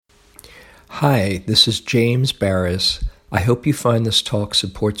Hi, this is James Baraz. I hope you find this talk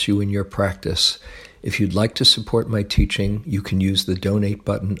supports you in your practice. If you'd like to support my teaching, you can use the donate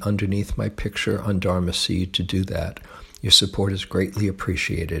button underneath my picture on Dharma Seed to do that. Your support is greatly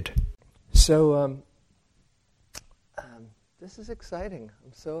appreciated. So, this is exciting.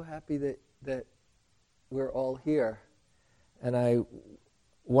 I'm so happy that we're all here. And I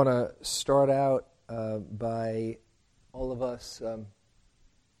want to start out by all of us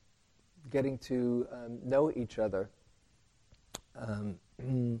getting to know each other.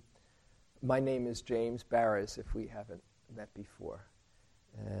 My name is James Baraz, if we haven't met before.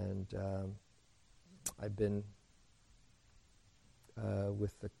 And I've been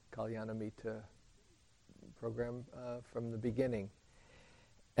with the Kalyana Mitta program from the beginning.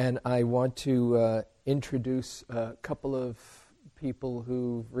 And I want to introduce a couple of people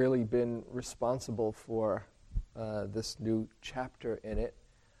who've really been responsible for this new chapter in it.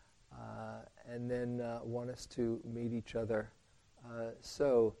 And then want us to meet each other.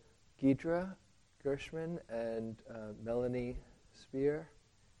 So, Gidra Gershman and Melanie Spear,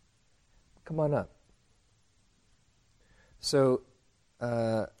 come on up. So,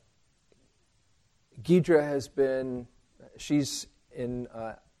 Gidra has been, she's in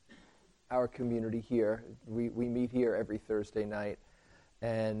our community here. We meet here every Thursday night,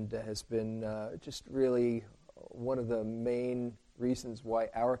 and has been just really one of the main reasons why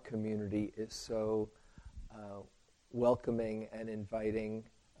our community is so welcoming and inviting.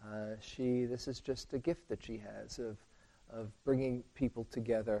 This is just a gift that she has of bringing people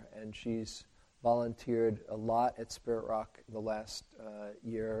together, and she's volunteered a lot at Spirit Rock the last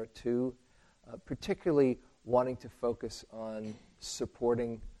year or two, particularly wanting to focus on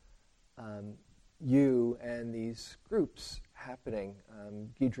supporting you and these groups happening.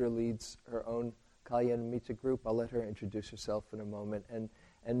 Gidra leads her own Kalyana Mitta group. I'll let her introduce herself in a moment.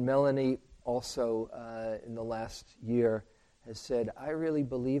 And Melanie also, in the last year, has said, I really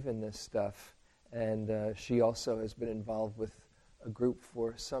believe in this stuff. And she also has been involved with a group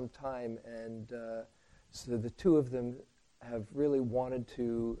for some time. And so the two of them have really wanted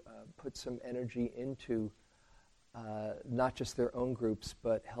to put some energy into not just their own groups,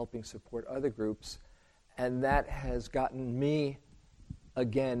 but helping support other groups. And that has gotten me,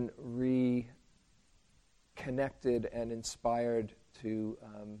 again, connected and inspired to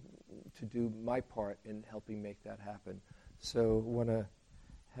do my part in helping make that happen. So I want to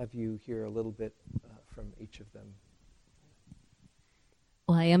have you hear a little bit from each of them.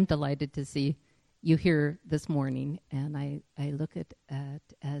 Well, I am delighted to see you here this morning, and I look at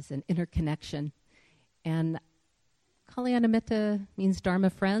it as an interconnection. And Kalyana Mitta means Dharma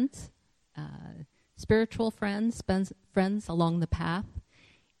Friends, spiritual friends, friends along the path.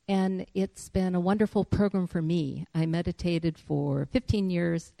 And it's been a wonderful program for me. I meditated for 15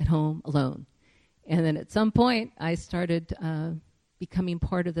 years at home alone. And then at some point, I started becoming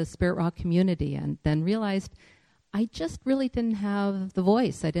part of the Spirit Rock community, and then realized I just really didn't have the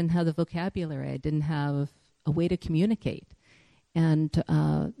voice. I didn't have the vocabulary. I didn't have a way to communicate. And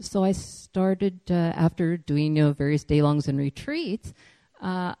so I started, after doing various day-longs and retreats,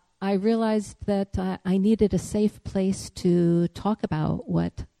 I realized that I needed a safe place to talk about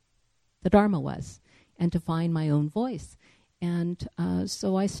what the Dharma was, and to find my own voice. And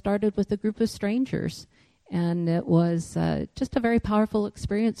so I started with a group of strangers, and it was just a very powerful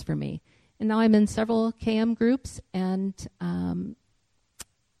experience for me. And now I'm in several KM groups, and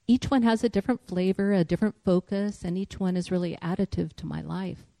each one has a different flavor, a different focus, and each one is really additive to my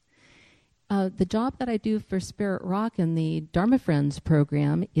life. The job that I do for Spirit Rock and the Dharma Friends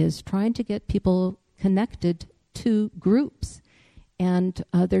program is trying to get people connected to groups. And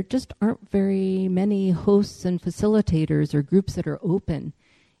there just aren't very many hosts and facilitators or groups that are open.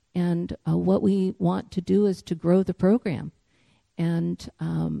 And what we want to do is to grow the program. And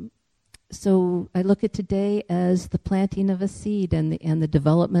so I look at today as the planting of a seed and the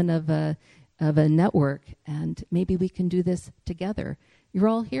development of a network. And maybe we can do this together. You're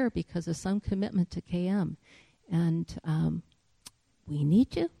all here because of some commitment to KM. And we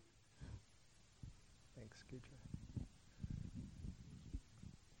need you.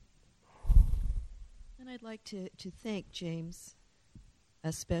 And I'd like to thank James,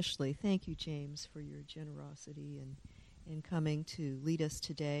 especially. Thank you, James, for your generosity in coming to lead us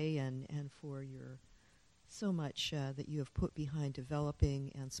today, and for your so much that you have put behind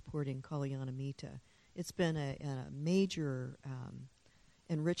developing and supporting Kalyana Mitta. It's been a major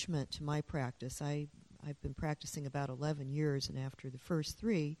enrichment to my practice. I've been practicing about 11 years, and after the first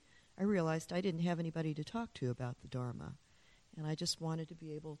 3, I realized I didn't have anybody to talk to about the Dharma. And I just wanted to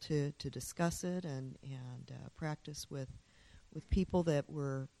be able to discuss it and practice with people that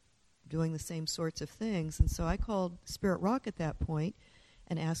were doing the same sorts of things. And so I called Spirit Rock at that point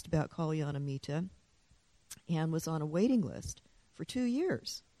and asked about Kalyana Mitta, and was on a waiting list for 2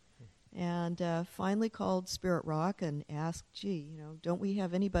 years. And finally called Spirit Rock and asked, gee, don't we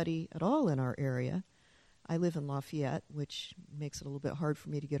have anybody at all in our area? I live in Lafayette, which makes it a little bit hard for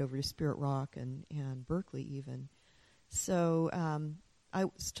me to get over to Spirit Rock and Berkeley even. So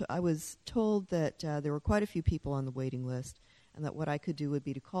I was told that there were quite a few people on the waiting list, and that what I could do would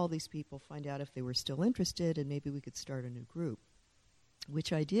be to call these people, find out if they were still interested, and maybe we could start a new group,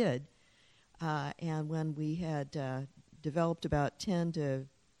 which I did. And when we had developed about 10 to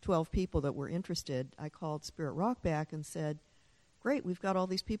 12 people that were interested, I called Spirit Rock back and said, great, we've got all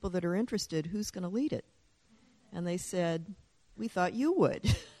these people that are interested. Who's going to lead it? And they said, we thought you would,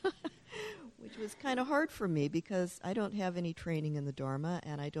 which was kind of hard for me because I don't have any training in the Dharma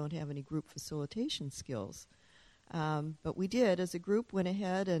and I don't have any group facilitation skills. But we did, as a group, went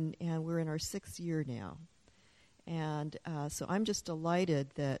ahead and we're in our 6th year now. And so I'm just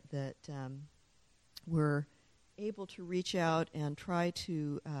delighted that we're able to reach out and try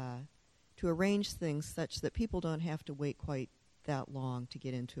to arrange things such that people don't have to wait quite that long to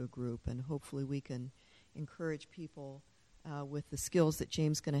get into a group. And hopefully we can encourage people with the skills that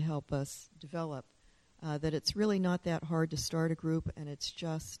James is going to help us develop, that it's really not that hard to start a group, and it's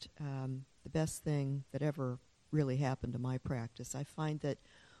just the best thing that ever really happened to my practice. I find that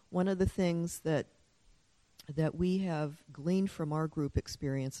one of the things that we have gleaned from our group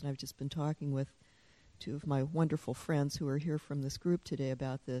experience, and I've just been talking with 2 of my wonderful friends who are here from this group today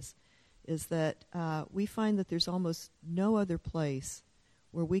about this, is that we find that there's almost no other place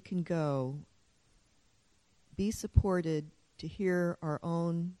where we can go, be supported to hear our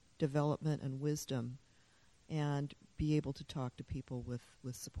own development and wisdom, and be able to talk to people with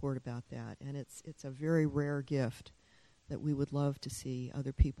support about that. And it's a very rare gift that we would love to see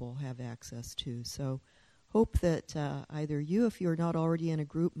other people have access to. So hope that either you, if you're not already in a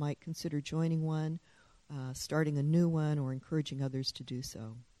group, might consider joining one, starting a new one, or encouraging others to do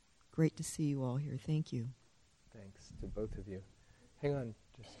so. Great to see you all here. Thank you. Thanks to both of you. Hang on,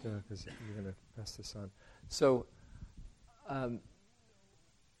 just because you're going to pass this on. So,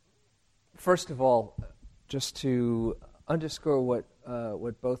 first of all, just to underscore what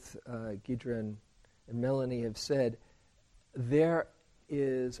both Gidra and Melanie have said, there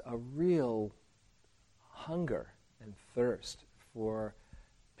is a real hunger and thirst for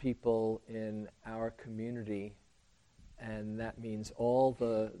people in our community, and that means all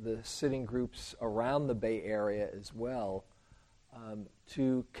the sitting groups around the Bay Area as well,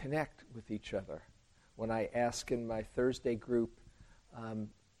 to connect with each other. When I ask in my Thursday group,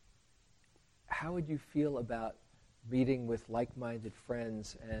 how would you feel about meeting with like-minded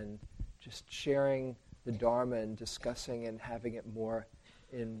friends and just sharing the Dharma and discussing and having it more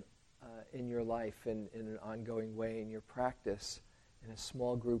in your life in an ongoing way in your practice, in a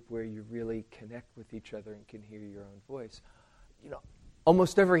small group where you really connect with each other and can hear your own voice?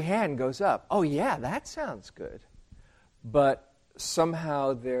 Almost every hand goes up. Oh yeah, that sounds good. But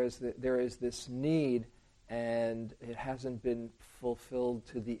somehow there is this need, and it hasn't been fulfilled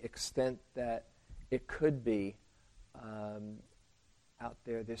to the extent that it could be out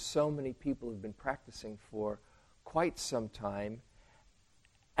there. There's so many people who've been practicing for quite some time,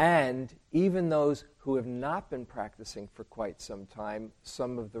 and even those who have not been practicing for quite some time,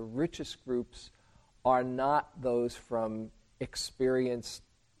 some of the richest groups are not those from experienced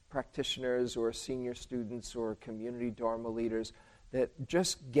practitioners or senior students or community Dharma leaders that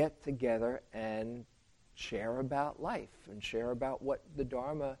just get together and share about life and share about what the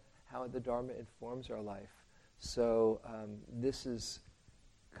Dharma, how the Dharma informs our life. So this is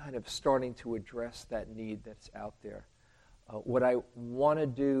kind of starting to address that need that's out there. What I want to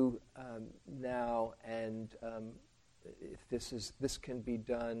do now, and if this can be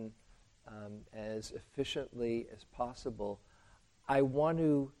done as efficiently as possible, I want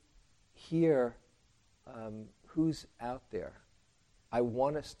to hear who's out there. I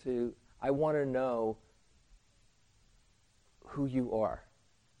want to know who you are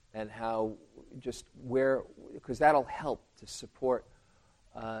and how, just where, because that'll help to support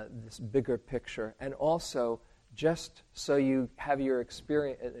this bigger picture. And also, just so you have your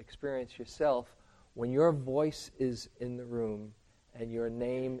experience yourself, when your voice is in the room and your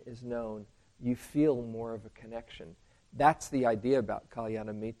name is known, you feel more of a connection. That's the idea about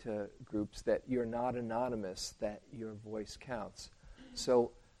Kalyana Mitta groups, that you're not anonymous, that your voice counts.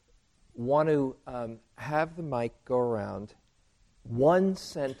 So want to have the mic go around. One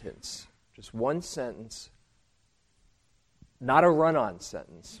sentence, just one sentence, not a run-on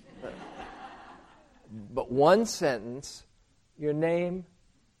sentence, but one sentence, your name,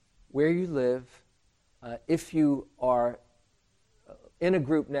 where you live, if you are in a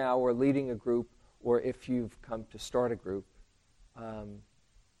group now or leading a group, or if you've come to start a group.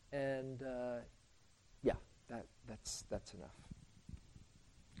 That's enough.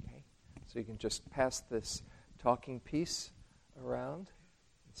 Okay? So you can just pass this talking piece around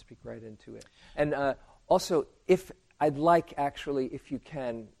and speak right into it. And also, if you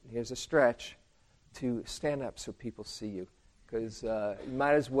can, here's a stretch, to stand up so people see you, because you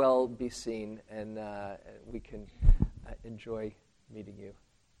might as well be seen, and we can enjoy meeting you.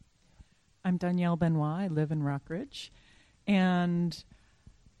 I'm Danielle Benoit. I live in Rockridge. And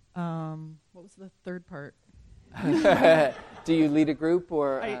what was the third part? Do you lead a group,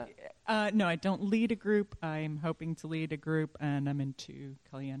 or? No, I don't lead a group. I'm hoping to lead a group, and I'm into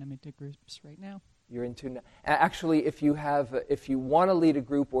Kalyana Mitta groups right now. You're into actually, if you want to lead a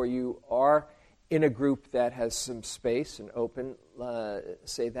group, or you are in a group that has some space and open,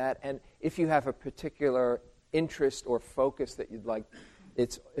 say that. And if you have a particular interest or focus that you'd like,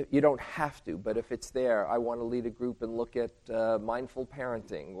 you don't have to, but if it's there, I want to lead a group and look at mindful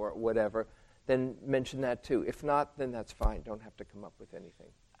parenting or whatever, then mention that too. If not, then that's fine. Don't have to come up with anything.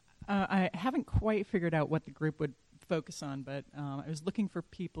 I haven't quite figured out what the group would focus on, but I was looking for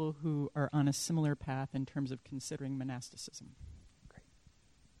people who are on a similar path in terms of considering monasticism. Great.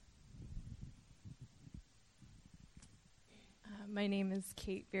 My name is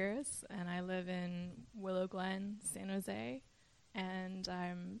Kate Baraz, and I live in Willow Glen, San Jose, and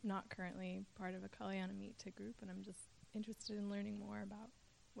I'm not currently part of a Kalyana Mitta group, and I'm just interested in learning more about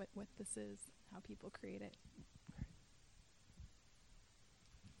what this is, how people create it.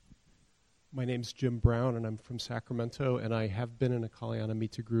 My name's Jim Brown, and I'm from Sacramento, and I have been in a Kalyana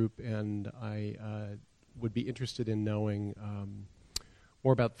Mitta group, and I would be interested in knowing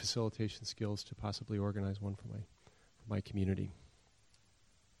more about facilitation skills to possibly organize one for my community.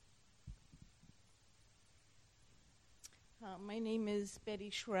 My name is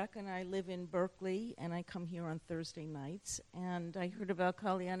Betty Schreck, and I live in Berkeley, and I come here on Thursday nights. And I heard about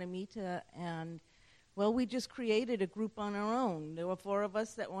Kalyana Mitta, and, well, we just created a group on our own. There were 4 of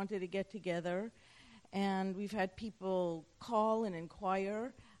us that wanted to get together, and we've had people call and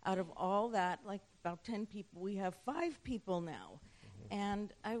inquire. Out of all that, like about 10 people, we have 5 people now. Mm-hmm.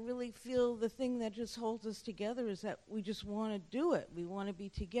 And I really feel the thing that just holds us together is that we just want to do it. We want to be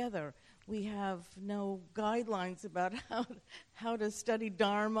together. We have no guidelines about how to study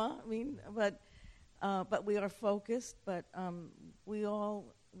Dharma. I mean, but we are focused. But we all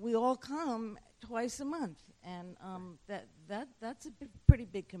come twice a month, and that's a pretty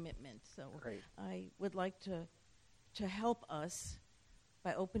big commitment. So Great. I would like to help us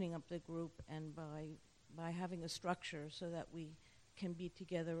by opening up the group and by having a structure so that we can be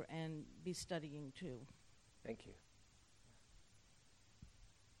together and be studying too. Thank you.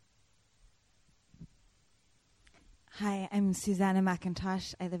 Hi, I'm Susanna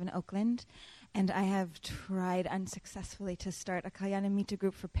McIntosh. I live in Oakland, and I have tried unsuccessfully to start a Kalyana Mitta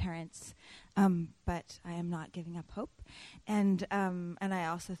group for parents, but I am not giving up hope. And I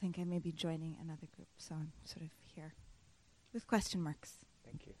also think I may be joining another group, so I'm sort of here with question marks.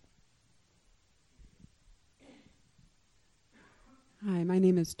 Thank you. Hi, my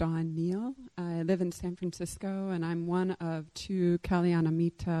name is Dawn Neal. I live in San Francisco, and I'm one of 2 Kalyana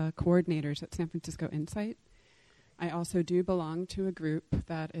Mitta coordinators at San Francisco Insight. I also do belong to a group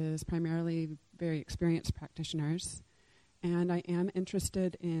that is primarily very experienced practitioners, and I am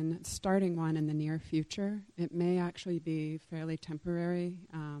interested in starting one in the near future. It may actually be fairly temporary,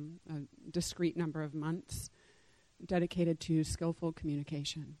 a discrete number of months, dedicated to skillful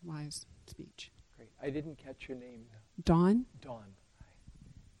communication, wise speech. Great. I didn't catch your name. Dawn? Dawn.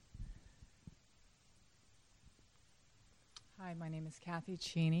 Hi, my name is Kathy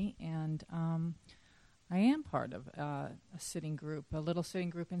Cheney, and I am part of a sitting group, a little sitting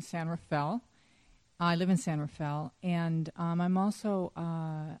group in San Rafael. I live in San Rafael, and I'm also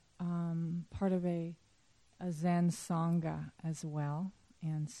part of a Zen Sangha as well,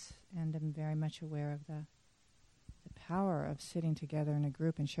 and I'm very much aware of the power of sitting together in a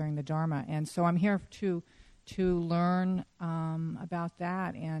group and sharing the Dharma. And so I'm here to learn about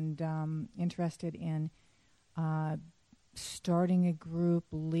that, and interested in starting a group,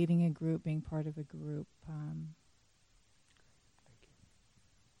 leading a group, being part of a group.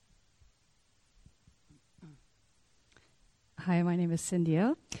 Hi, my name is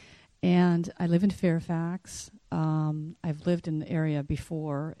Cynthia, and I live in Fairfax. I've lived in the area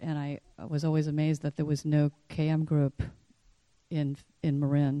before, and I was always amazed that there was no KM group in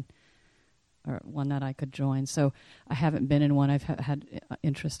Marin. or one that I could join. So I haven't been in one. I've had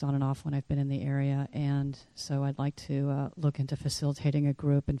interest on and off when I've been in the area, and so I'd like to look into facilitating a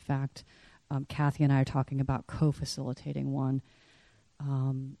group. In fact, Kathy and I are talking about co-facilitating one,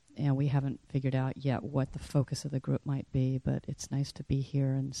 and we haven't figured out yet what the focus of the group might be, but it's nice to be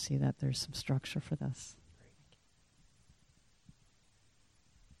here and see that there's some structure for this.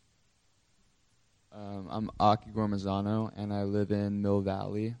 I'm Aki Gormazano, and I live in Mill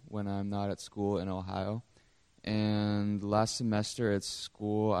Valley when I'm not at school in Ohio. And last semester at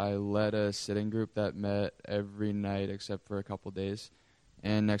school, I led a sitting group that met every night except for a couple days.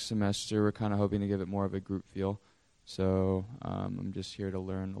 And next semester, we're kind of hoping to give it more of a group feel. So I'm just here to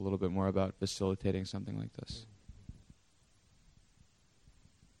learn a little bit more about facilitating something like this.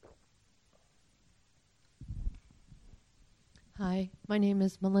 Hi, my name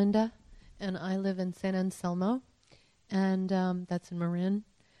is Melinda, and I live in San Anselmo, and that's in Marin.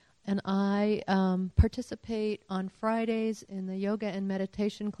 And I participate on Fridays in the yoga and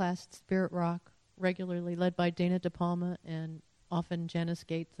meditation class at Spirit Rock, regularly led by Dana De Palma and often Janice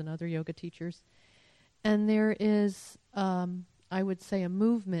Gates and other yoga teachers. And there is, I would say, a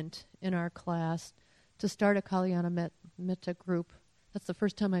movement in our class to start a Kalyana Mitta group. That's the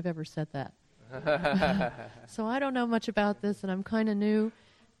first time I've ever said that. So I don't know much about this, and I'm kind of new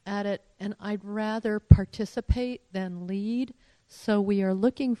at it, and I'd rather participate than lead. So we are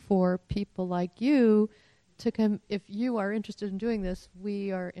looking for people like you to come. If you are interested in doing this,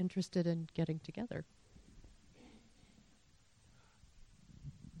 we are interested in getting together.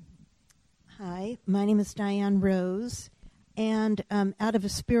 Hi, my name is Diane Rose, and out of a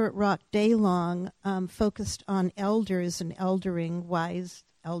Spirit Rock day-long focused on elders and eldering, wise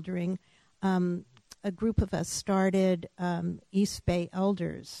eldering, a group of us started East Bay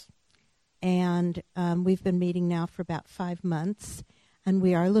Elders, and we've been meeting now for about 5 months, and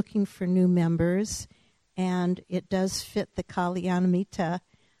we are looking for new members, and it does fit the Kalyana Mitta,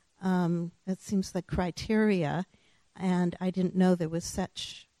 it seems like criteria, and I didn't know there was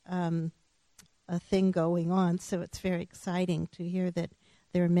such a thing going on, so it's very exciting to hear that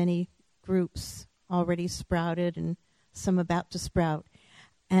there are many groups already sprouted and some about to sprout.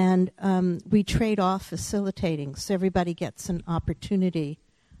 And we trade off facilitating, so everybody gets an opportunity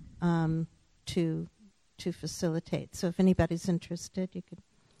to facilitate. So if anybody's interested, you could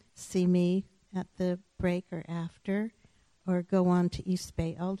see me at the break or after, or go on to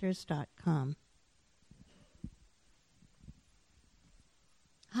eastbayelders.com.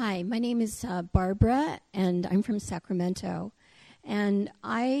 Hi, my name is Barbara, and I'm from Sacramento. And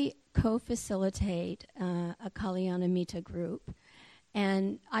I co-facilitate a Kalyana Mitta group.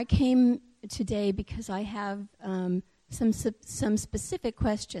 And I came today because I have some specific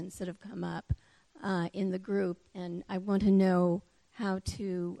questions that have come up in the group, and I want to know how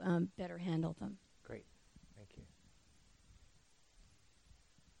to better handle them. Great. Thank you.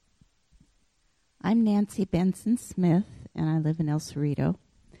 I'm Nancy Benson-Smith, and I live in El Cerrito.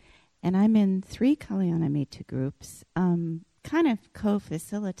 And I'm in 3 Kalyana Mitta groups, kind of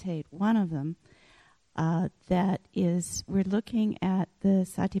co-facilitate one of them. That is, we're looking at the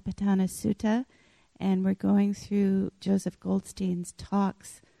Satipatthana Sutta, and we're going through Joseph Goldstein's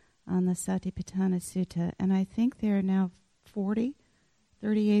talks on the Satipatthana Sutta, and I think there are now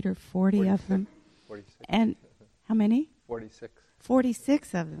 38 or 40 of them. 46. And how many? 46.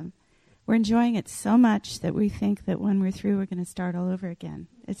 46 of them. We're enjoying it so much that we think that when we're through, we're going to start all over again.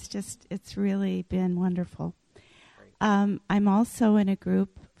 It's really been wonderful. I'm also in a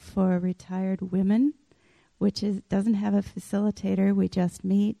group for retired women, which doesn't have a facilitator. We just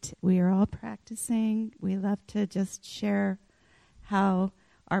meet. We are all practicing. We love to just share how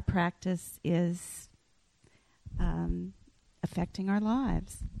our practice is affecting our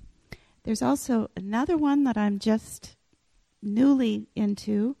lives. There's also another one that I'm just newly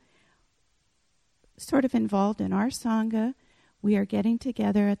into, sort of involved in our Sangha. We are getting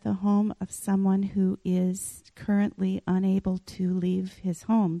together at the home of someone who is currently unable to leave his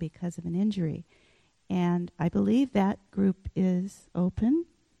home because of an injury. And I believe that group is open.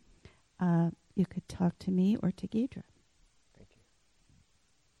 You could talk to me or to Gidra. Thank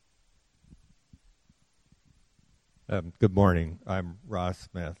you. Good morning. I'm Ross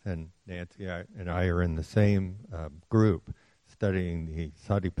Smith, and Nancy and I are in the same group studying the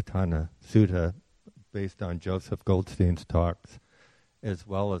Satipatthana Sutta based on Joseph Goldstein's talks, as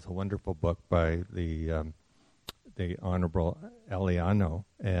well as a wonderful book by the Honorable Eliano.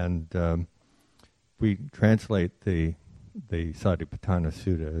 And we translate the Satipatthana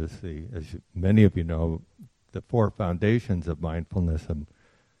Sutta as many of you know, the 4 foundations of mindfulness. And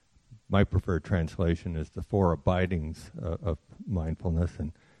my preferred translation is the 4 abidings of mindfulness.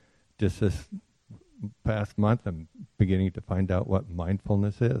 And just this past month, I'm beginning to find out what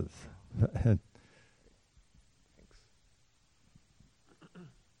mindfulness is.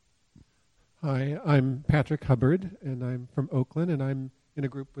 Hi, I'm Patrick Hubbard, and I'm from Oakland, and I'm in a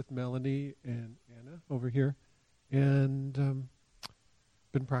group with Melanie and Anna over here, and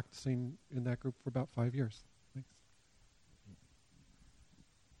been practicing in that group for about 5 years. Thanks.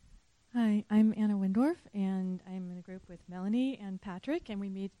 Hi, I'm Anna Windorf, and I'm in a group with Melanie and Patrick, and we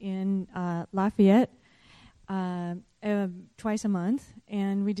meet in Lafayette twice a month,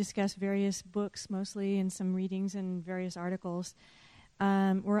 and we discuss various books mostly, and some readings and various articles.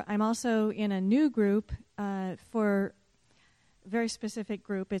 I'm also in a new group for a very specific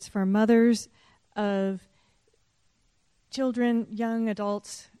group. It's for mothers of children, young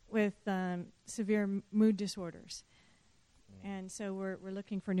adults with severe mood disorders. And so we're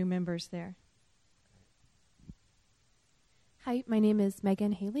looking for new members there. Hi, my name is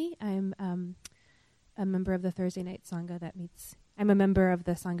Megan Haley. I'm a member of the Thursday night Sangha that meets. I'm a member of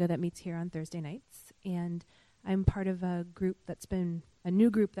the Sangha that meets here on Thursday nights, and I'm part of a group that's been a new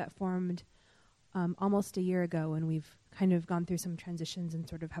group that formed almost a year ago, and we've kind of gone through some transitions and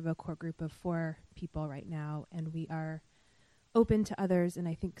sort of have a core group of 4 people right now, and we are open to others. And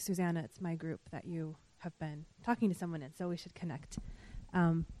I think, Susanna, it's my group that you have been talking to someone in, so we should connect.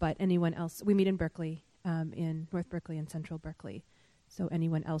 But anyone else, we meet in Berkeley, in North Berkeley and Central Berkeley. So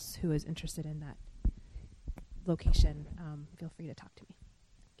anyone else who is interested in that location, feel free to talk to me.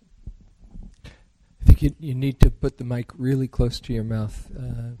 I think you need to put the mic really close to your mouth.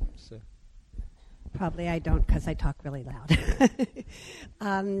 Probably I don't, because I talk really loud.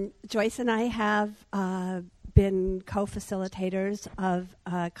 Joyce and I have been co-facilitators of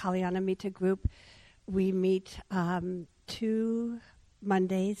Kalyana Mitta group. We meet 2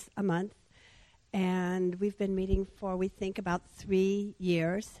 Mondays a month, and we've been meeting for, we think, about 3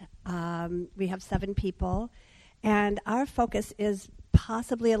 years. We have 7 people, and our focus is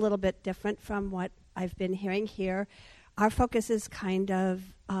possibly a little bit different from what I've been hearing here. Our focus is kind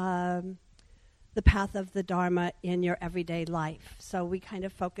of the path of the Dharma in your everyday life. So we kind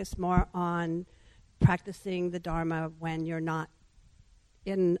of focus more on practicing the Dharma when you're not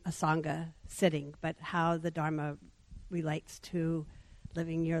in a Sangha sitting, but how the Dharma relates to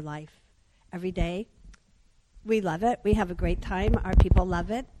living your life every day. We love it. We have a great time. Our people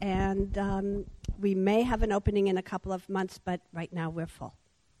love it. And we may have an opening in a couple of months, but right now we're full.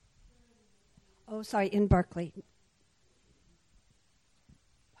 Oh, sorry, in Berkeley.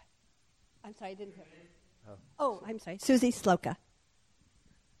 I'm sorry, I didn't hear. Oh, I'm sorry. Susie Sloka.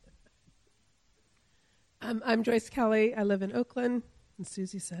 I'm Joyce Kelly. I live in Oakland, and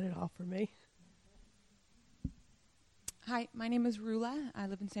Susie said it all for me. Hi, my name is Rula. I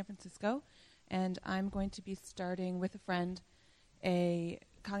live in San Francisco, and I'm going to be starting with a friend a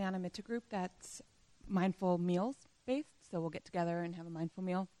Kalyana Mitta group that's mindful meals based. So we'll get together and have a mindful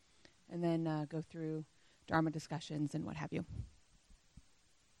meal, and then go through Dharma discussions and what have you.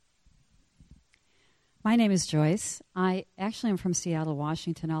 My name is Joyce. I actually am from Seattle,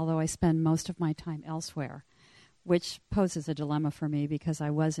 Washington, although I spend most of my time elsewhere, which poses a dilemma for me because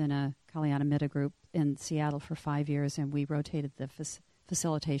I was in a Kalyana Mitta group in Seattle for 5 years, and we rotated the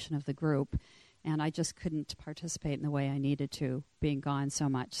facilitation of the group, and I just couldn't participate in the way I needed to, being gone so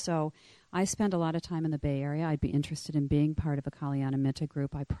much. So I spend a lot of time in the Bay Area. I'd be interested in being part of a Kalyana Mitta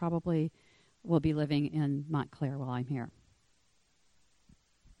group. I probably will be living in Montclair while I'm here.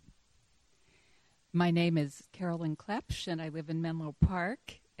 My name is Carolyn Klepsch, and I live in Menlo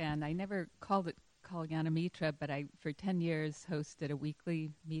Park. And I never called it Kalyana Mitta, but I, for 10 years, hosted a weekly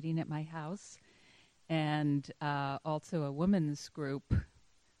meeting at my house, and also a women's group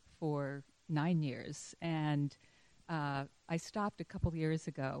for 9 years. And I stopped a couple years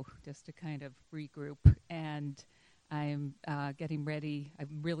ago just to kind of regroup, and I'm getting ready.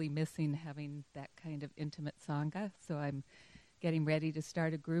 I'm really missing having that kind of intimate Sangha, so I'm getting ready to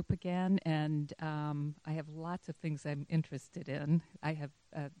start a group again, and I have lots of things I'm interested in. I have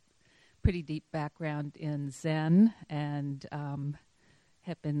a pretty deep background in Zen, and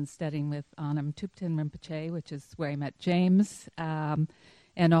have been studying with Anam Thupten Rinpoche, which is where I met James,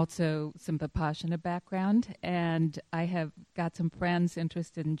 and also some Vipassana background. And I have got some friends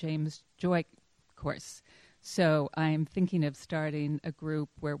interested in James' Joy course. So I'm thinking of starting a group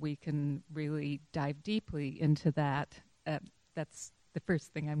where we can really dive deeply into that. That's the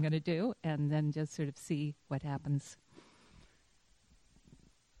first thing I'm going to do, and then just sort of see what happens.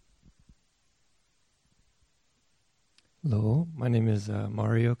 Hello, my name is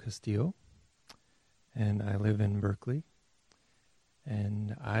Mario Castillo, and I live in Berkeley.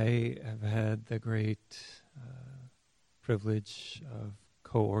 And I have had the great privilege of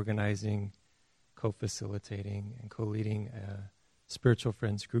co-organizing, co-facilitating, and co-leading a Spiritual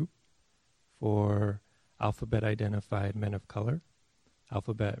Friends group for alphabet-identified men of color.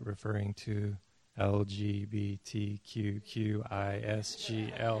 Alphabet referring to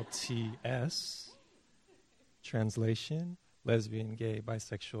LGBTQQISGLTS. Translation: lesbian, gay,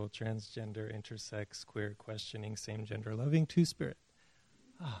 bisexual, transgender, intersex, queer, questioning, same-gender, loving, two-spirit.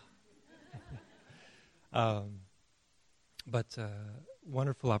 But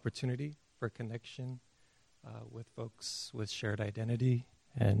wonderful opportunity for connection with folks with shared identity,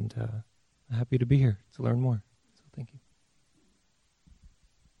 and I'm happy to be here to learn more. So thank you.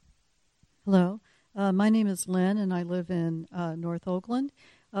 Hello, my name is Lynn, and I live in North Oakland.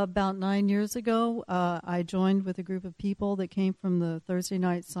 About 9 years ago, I joined with a group of people that came from the Thursday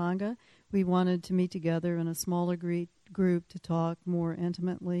Night Sangha. We wanted to meet together in a smaller group to talk more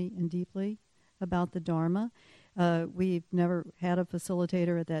intimately and deeply about the Dharma. We've never had a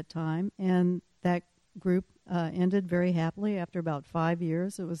facilitator at that time, and that group ended very happily after about 5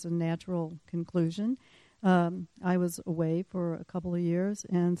 years. It was a natural conclusion. I was away for a couple of years,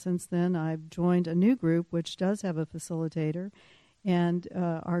 and since then I've joined a new group which does have a facilitator, and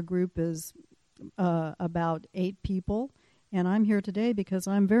our group is about 8 people, and I'm here today because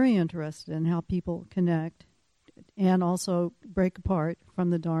I'm very interested in how people connect and also break apart from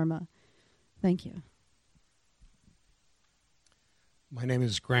the Dharma. Thank you. My name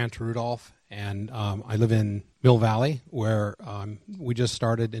is Grant Rudolph, and I live in Mill Valley, where we just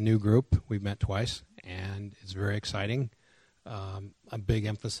started a new group. We've met twice, and it's very exciting. A big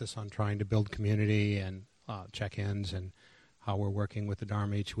emphasis on trying to build community and check-ins and how we're working with the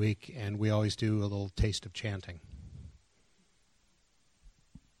Dharma each week, and we always do a little taste of chanting.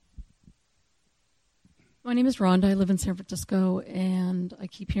 My name is Rhonda. I live in San Francisco, and I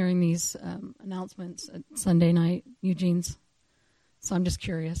keep hearing these announcements at Sunday night, Eugene's. So I'm just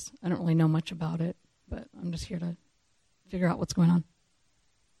curious. I don't really know much about it, but I'm just here to figure out what's going on.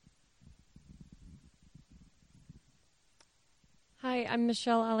 Hi, I'm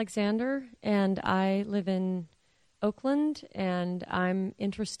Michelle Alexander, and I live in Oakland, and I'm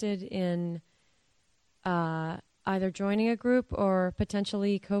interested in either joining a group or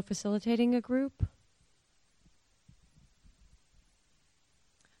potentially co-facilitating a group.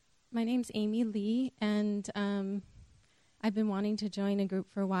 My name's Amy Lee, and I've been wanting to join a group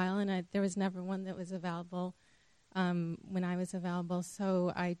for a while, and there was never one that was available when I was available.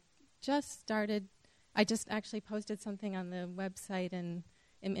 So I just actually posted something on the website and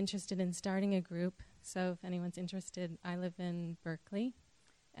am interested in starting a group. So if anyone's interested, I live in Berkeley,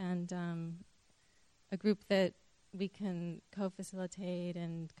 and a group that we can co-facilitate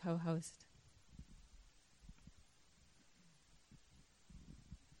and co-host.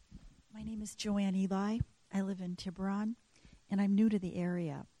 My name is Joanne Eli. I live in Tiburon, and I'm new to the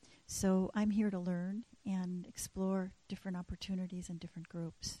area. So I'm here to learn and explore different opportunities and different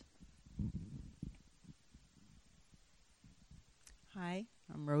groups. Hi,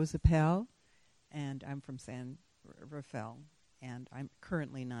 I'm Rosa Pell, and I'm from San Rafael, and I'm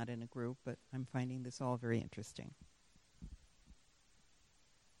currently not in a group, but I'm finding this all very interesting.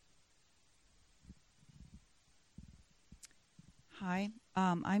 Hi,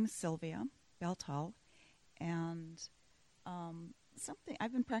 I'm Sylvia Beltal, and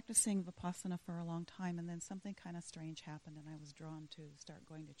I've been practicing Vipassana for a long time, and then something kind of strange happened, and I was drawn to start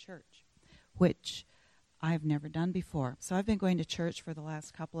going to church, which I've never done before. So I've been going to church for the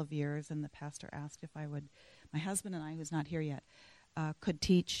last couple of years, and the pastor asked if I would, my husband and I, who's not here yet, could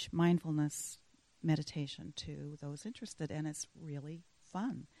teach mindfulness meditation to those interested, and it's really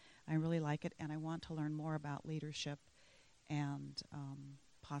fun. I really like it, and I want to learn more about leadership and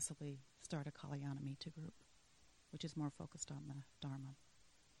possibly start a Kalyana Mitta group, which is more focused on the Dharma.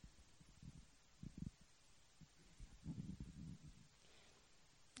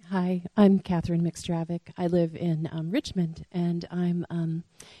 Hi, I'm Catherine Mixtravic. I live in Richmond, and I'm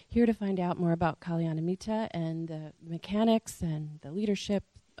here to find out more about Kalyana Mitta and the mechanics and the leadership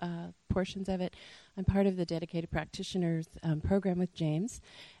portions of it. I'm part of the Dedicated Practitioners program with James,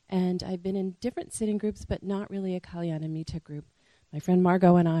 and I've been in different sitting groups, but not really a Kalyana Mitta group. My friend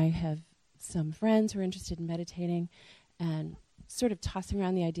Margot and I have some friends who are interested in meditating and sort of tossing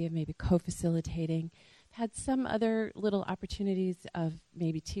around the idea of maybe co-facilitating. Had some other little opportunities of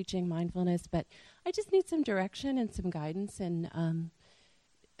maybe teaching mindfulness, but I just need some direction and some guidance and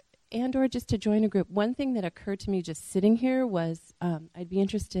or just to join a group. One thing that occurred to me just sitting here was I'd be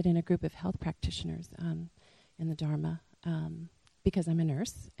interested in a group of health practitioners in the Dharma because I'm a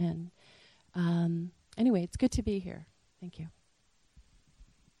nurse. And anyway, it's good to be here. Thank you.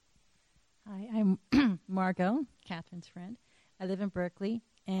 Hi, I'm Margot, Catherine's friend. I live in Berkeley,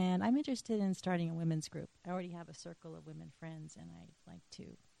 and I'm interested in starting a women's group. I already have a circle of women friends, and I'd like to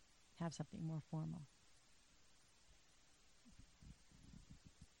have something more formal.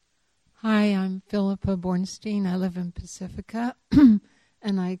 Hi, I'm Philippa Bornstein. I live in Pacifica,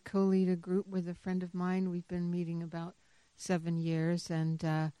 and I co-lead a group with a friend of mine. We've been meeting about 7 years,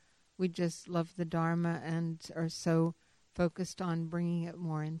 and we just love the Dharma and are so focused on bringing it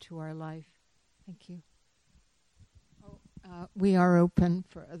more into our life. Thank you. We are open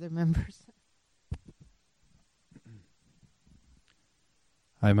for other members.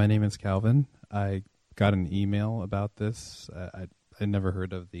 Hi, my name is Calvin. I got an email about this. I never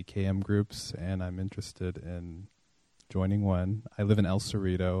heard of the KM groups, and I'm interested in joining one. I live in El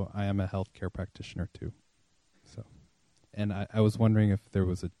Cerrito. I am a healthcare practitioner too. And I was wondering if there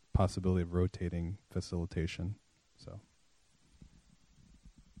was a possibility of rotating facilitation.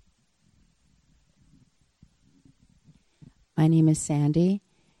 My name is Sandy,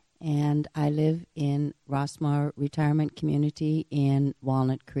 and I live in Rossmore Retirement Community in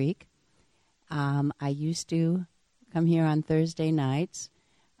Walnut Creek. I used to come here on Thursday nights,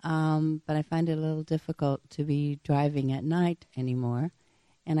 but I find it a little difficult to be driving at night anymore.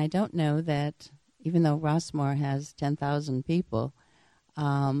 And I don't know that, even though Rossmore has 10,000 people,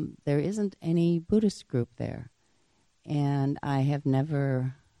 there isn't any Buddhist group there. And I have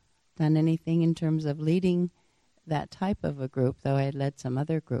never done anything in terms of leading that type of a group, though I had led some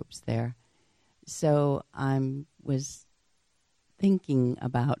other groups there. So I was thinking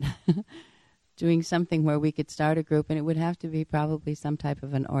about doing something where we could start a group, and it would have to be probably some type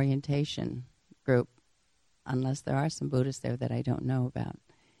of an orientation group, unless there are some Buddhists there that I don't know about.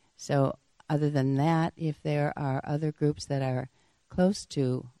 So other than that, if there are other groups that are close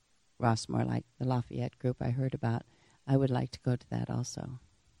to Rossmore, like the Lafayette group I heard about, I would like to go to that also.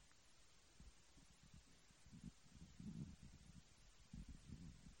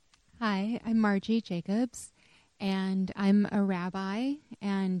 Hi, I'm Margie Jacobs, and I'm a rabbi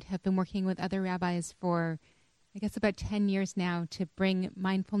and have been working with other rabbis for, I guess, about 10 years now to bring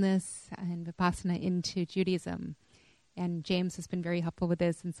mindfulness and Vipassana into Judaism. And James has been very helpful with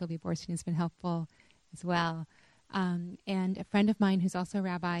this, and Sylvia Borstein has been helpful as well. And a friend of mine who's also a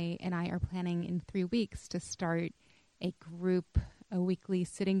rabbi and I are planning in 3 weeks to start a group, a weekly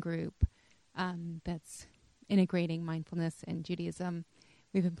sitting group that's integrating mindfulness and Judaism.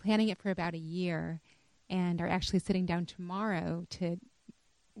 We've been planning it for about a year and are actually sitting down tomorrow to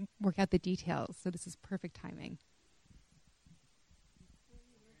work out the details. So this is perfect timing.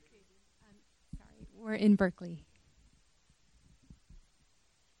 Sorry, we're in Berkeley.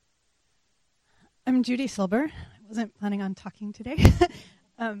 I'm Judy Silber. I wasn't planning on talking today.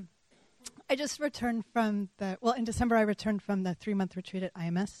 I just returned from in December I returned from the 3-month retreat at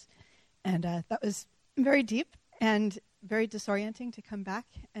IMS, and that was very deep and very disorienting to come back,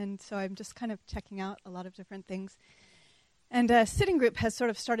 and so I'm just kind of checking out a lot of different things. And a sitting group has sort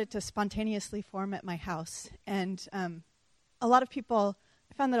of started to spontaneously form at my house, and I found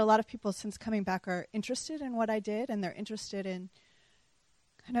that a lot of people since coming back are interested in what I did, and they're interested in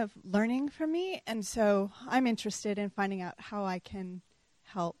kind of learning from me, and so I'm interested in finding out how I can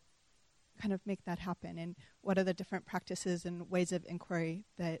help kind of make that happen, and what are the different practices and ways of inquiry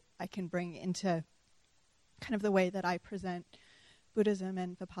that I can bring into kind of the way that I present Buddhism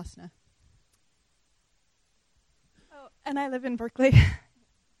and Vipassana. Oh, and I live in Berkeley.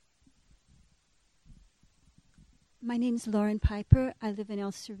 My name's Lauren Piper. I live in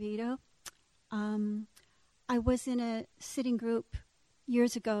El Cerrito. I was in a sitting group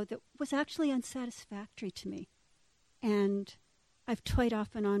years ago that was actually unsatisfactory to me. And I've toyed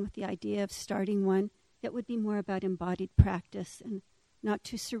off and on with the idea of starting one that would be more about embodied practice and not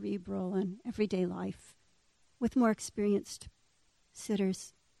too cerebral and everyday life, with more experienced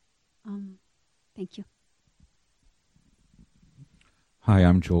sitters. Thank you. Hi,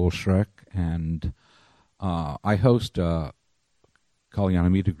 I'm Joel Schreck, and I host a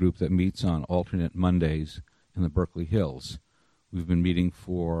Kalyana Mitta group that meets on alternate Mondays in the Berkeley Hills. We've been meeting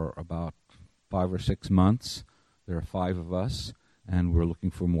for about 5 or 6 months. There are 5 of us, and we're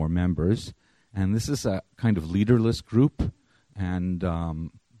looking for more members. And this is a kind of leaderless group, and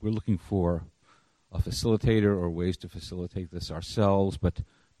we're looking for a facilitator or ways to facilitate this ourselves, but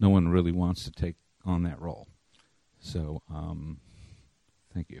no one really wants to take on that role. So,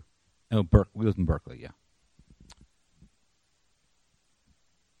 thank you. Oh, we live in Berkeley, yeah.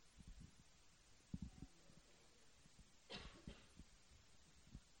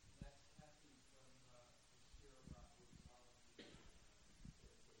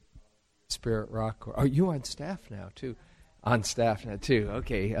 Spirit Rock. Are you on staff now, too? On staff now, too.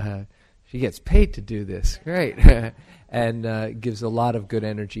 Okay. She gets paid to do this. Great. And gives a lot of good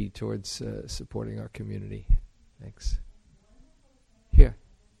energy towards supporting our community. Thanks. Here.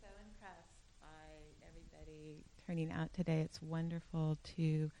 So impressed by everybody turning out today. It's wonderful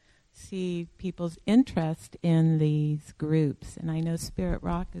to see people's interest in these groups. And I know Spirit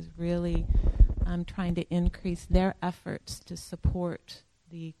Rock is really trying to increase their efforts to support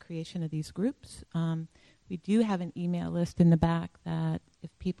the creation of these groups. We do have an email list in the back that if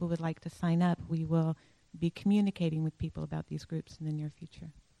people would like to sign up, we will be communicating with people about these groups in the near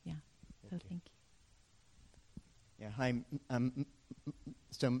future. Yeah. So thank you. Yeah, hi.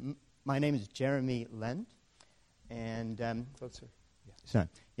 My name is Jeremy Lent, and closer.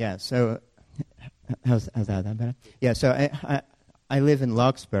 So how's that better? Yeah. So I live in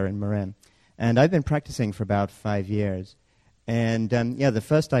Larkspur in Marin, and I've been practicing for about 5 years. And the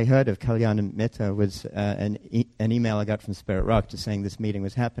first I heard of Kalyana Mitta was an email I got from Spirit Rock just saying this meeting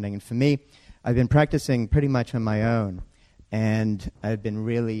was happening. And for me, I've been practicing pretty much on my own, and I've been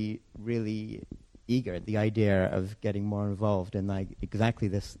really, really eager at the idea of getting more involved in like exactly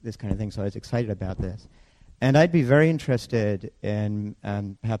this kind of thing. So I was excited about this, and I'd be very interested in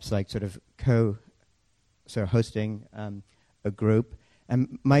perhaps like sort of hosting a group.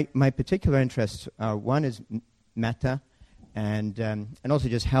 And my particular interests are one is metta. And also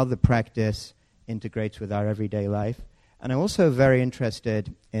just how the practice integrates with our everyday life. And I'm also very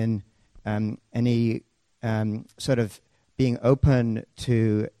interested in any sort of being open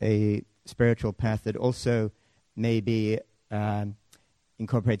to a spiritual path that also maybe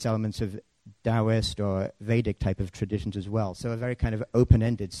incorporates elements of Taoist or Vedic type of traditions as well. So a very kind of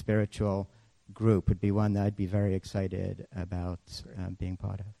open-ended spiritual group would be one that I'd be very excited about being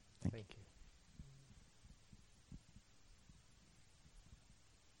part of. Thank you.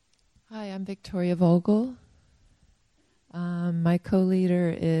 Hi, I'm Victoria Vogel. My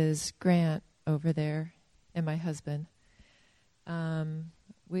co-leader is Grant over there, and my husband.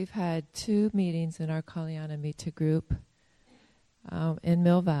 We've had 2 meetings in our Kalyana Mitta group in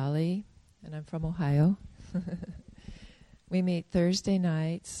Mill Valley, and I'm from Ohio. We meet Thursday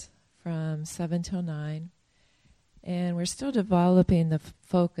nights from 7 till 9, and we're still developing the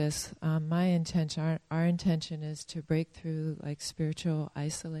focus. Our intention is to break through like spiritual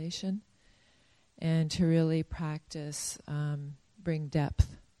isolation and to really practice, bring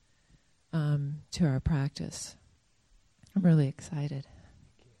depth to our practice. I'm really excited.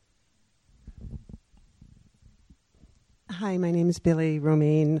 Hi, my name is Billy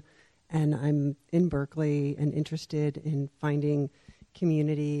Romaine, and I'm in Berkeley and interested in finding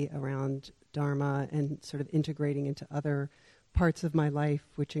community around Dharma and sort of integrating into other parts of my life,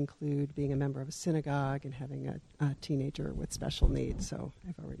 which include being a member of a synagogue and having a teenager with special needs. So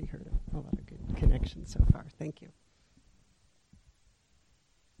I've already heard of a lot of good connections so far. Thank you.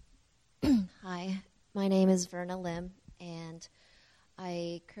 Hi, my name is Verna Lim, and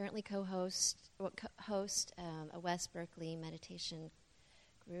I currently host a West Berkeley meditation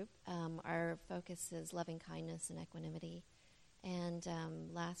group. Our focus is loving kindness and equanimity. And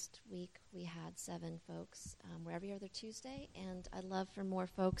last week we had 7 folks. We're every other Tuesday, and I'd love for more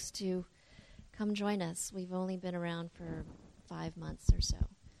folks to come join us. We've only been around for 5 months or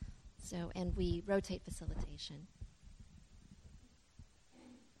so. And we rotate facilitation.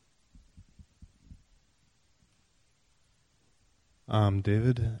 I'm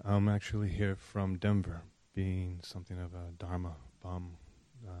David. I'm actually here from Denver, being something of a Dharma Bum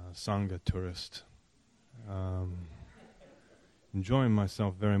Sangha tourist. Enjoying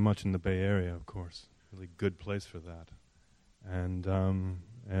myself very much in the Bay Area, of course. Really good place for that. And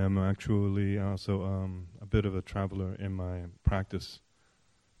am actually also a bit of a traveler in my practice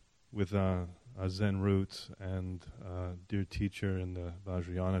with a Zen roots and dear teacher in the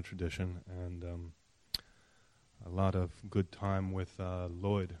Vajrayana tradition, and a lot of good time with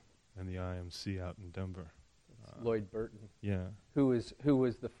Lloyd and the IMC out in Denver. Lloyd Burton. Yeah. Who was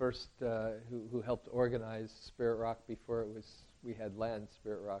the first who helped organize Spirit Rock before we had land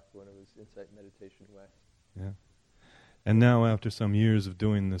Spirit Rock when it was Insight Meditation West. Yeah. And now after some years of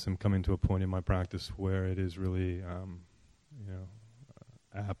doing this, I'm coming to a point in my practice where it is really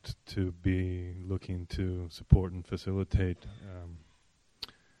apt to be looking to support and facilitate.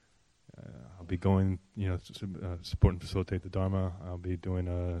 I'll be going, support and facilitate the Dharma. I'll be doing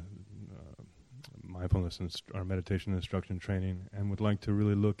a mindfulness or meditation instruction training, and would like to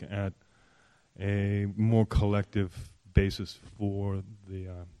really look at a more collective basis for the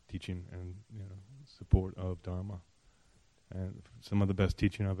teaching and support of Dharma. And some of the best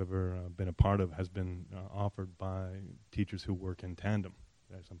teaching I've ever been a part of has been offered by teachers who work in tandem.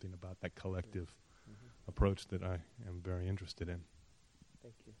 There's something about that collective approach that I am very interested in.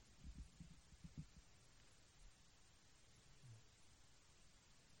 Thank you.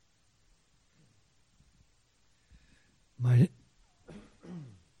 My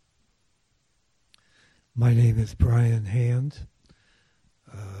name is Brian Hand.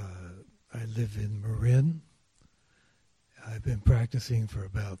 I live in Marin. I've been practicing for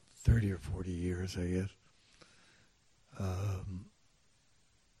about 30 or 40 years, I guess.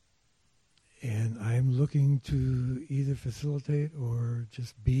 And I'm looking to either facilitate or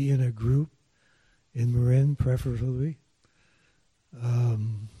just be in a group in Marin, preferably. I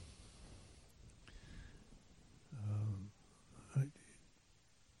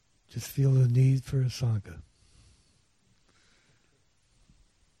just feel the need for a Sangha.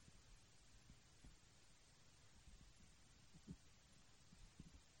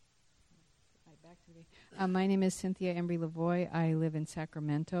 My name is Cynthia Embry-Lavoie. I live in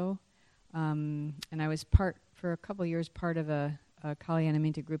Sacramento. And I was for a couple of years, part of a Kalyana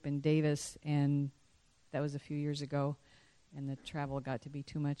Mitta group in Davis, and that was a few years ago, and the travel got to be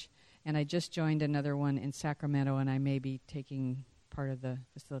too much. And I just joined another one in Sacramento, and I may be taking part of the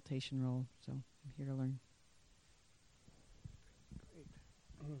facilitation role, so I'm here to learn. Great.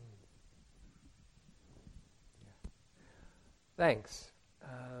 Thanks.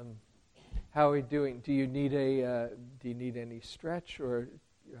 How are we doing? Do you need any stretch, or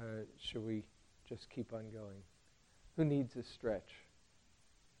should we just keep on going? Who needs a stretch?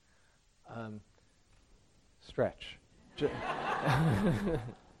 Stretch. You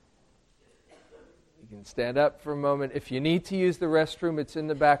can stand up for a moment. If you need to use the restroom, it's in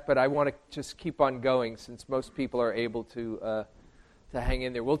the back, but I want to just keep on going since most people are able to hang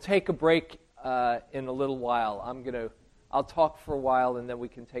in there. We'll take a break in a little while. I'll talk for a while, and then we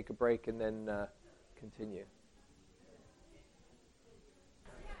can take a break and then continue.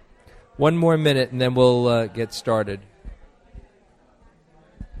 One more minute, and then we'll get started.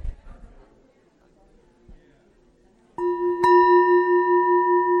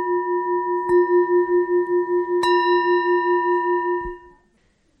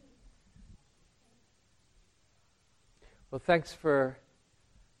 Well, thanks for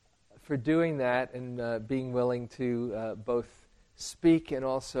doing that and being willing to both speak and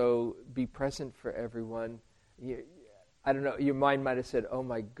also be present for everyone. I don't know, your mind might have said, oh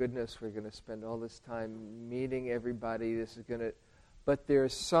my goodness, we're going to spend all this time meeting everybody, but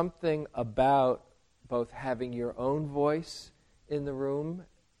there's something about both having your own voice in the room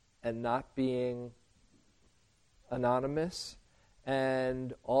and not being anonymous,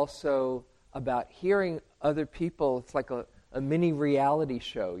 and also about hearing other people. It's like a mini reality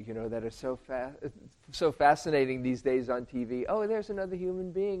show, that are so fascinating these days on TV. Oh, there's another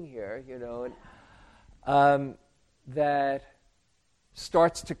human being here, and that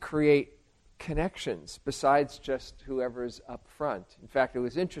starts to create connections besides just whoever's up front. In fact, it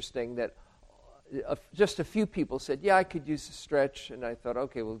was interesting that just a few people said, yeah, I could use a stretch, and I thought,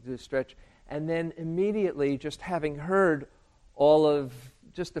 okay, we'll do a stretch. And then immediately, just having heard all of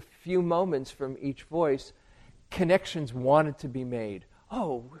just a few moments from each voice, connections wanted to be made.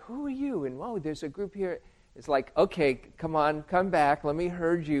 Oh, who are you? And oh, there's a group here. It's like, okay, come on, come back. Let me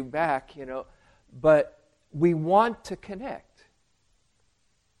herd you back, But we want to connect.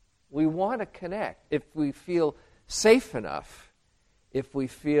 We want to connect if we feel safe enough, if we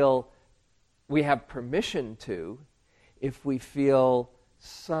feel we have permission to, if we feel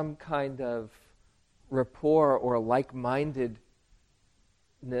some kind of rapport or like-mindedness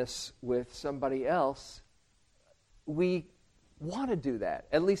with somebody else. We want to do that,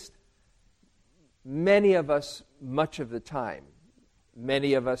 at least many of us much of the time.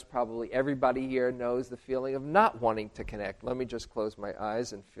 Many of us, probably everybody here, knows the feeling of not wanting to connect. Let me just close my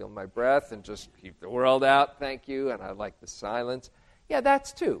eyes and feel my breath and just keep the world out, thank you, and I like the silence. Yeah,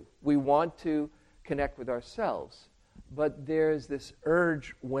 that's too. We want to connect with ourselves. But there's this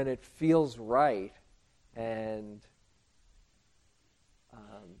urge when it feels right and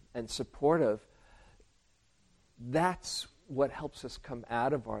supportive. That's what helps us come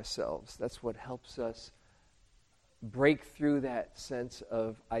out of ourselves. That's what helps us break through that sense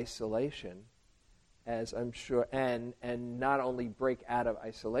of isolation, as I'm sure, and not only break out of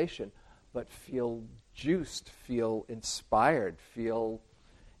isolation, but feel juiced, feel inspired, feel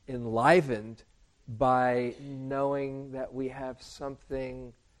enlivened by knowing that we have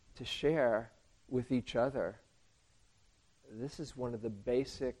something to share with each other. This is one of the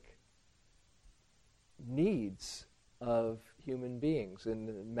basic needs of human beings.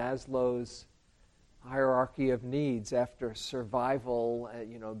 In Maslow's hierarchy of needs, after survival,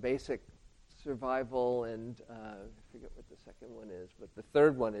 basic survival, and I forget what the second one is, but the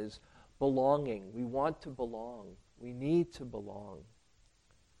third one is belonging. We want to belong. We need to belong.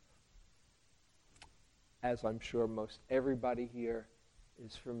 As I'm sure most everybody here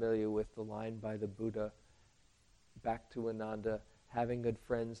is familiar with the line by the Buddha, back to Ananda, having good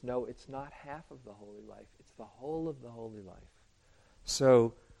friends. No, it's not half of the holy life. It's the whole of the holy life.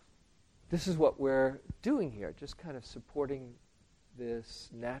 So this is what we're doing here, just kind of supporting this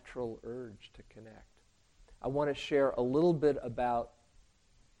natural urge to connect. I want to share a little bit about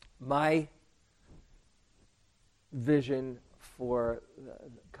my vision for the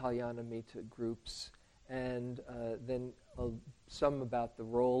Kalyana Mitta groups, and then some about the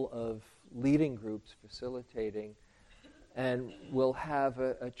role of leading groups, facilitating, and we'll have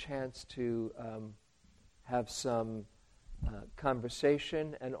a chance to have some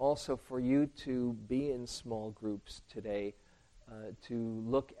conversation, and also for you to be in small groups today, to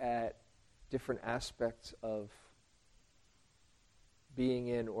look at different aspects of being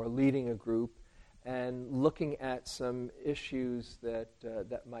in or leading a group, and looking at some issues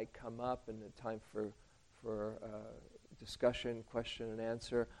that might come up, and a time for discussion, question and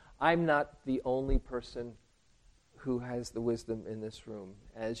answer. I'm not the only person who has the wisdom in this room.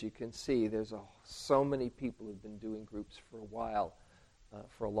 As you can see, there's so many people who've been doing groups for a while,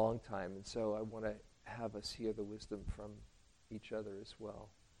 for a long time, and so I want to have us hear the wisdom from each other as well.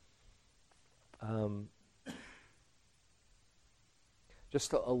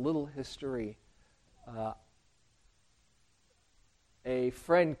 Just a little history. A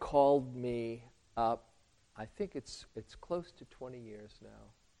friend called me up, I think it's close to 20 years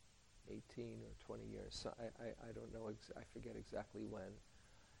now, 18 or 20 years, so I don't know, I forget exactly when,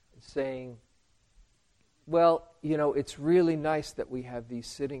 saying, well, it's really nice that we have these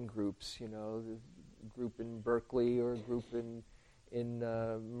sitting groups, the group in Berkeley or a group in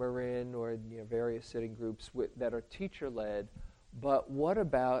Marin, or various sitting groups that are teacher-led, but what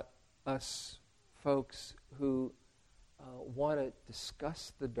about us folks who want to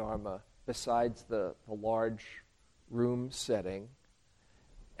discuss the Dharma besides the large room setting,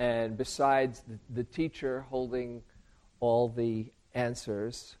 and besides the teacher holding all the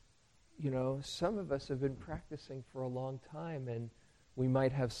answers? Some of us have been practicing for a long time, and we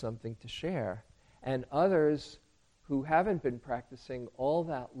might have something to share. And others who haven't been practicing all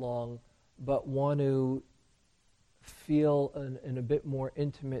that long but want to feel in a bit more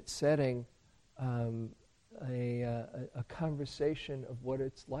intimate setting a conversation of what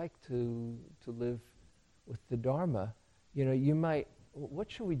it's like to live with the Dharma. You might,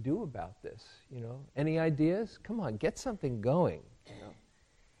 what should we do about this? Any ideas? Come on, get something going.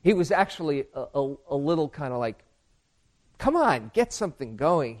 He was actually a little kind of like, come on, get something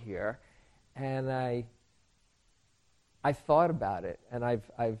going here. And I thought about it, and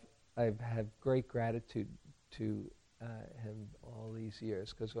I've had great gratitude to him all these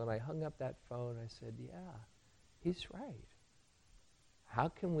years, because when I hung up that phone, I said, yeah, he's right. How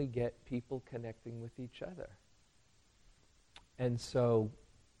can we get people connecting with each other? And so,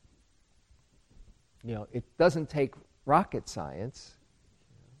 it doesn't take rocket science.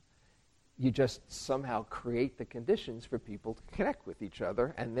 You just somehow create the conditions for people to connect with each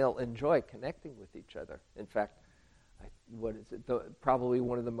other, and they'll enjoy connecting with each other. In fact, probably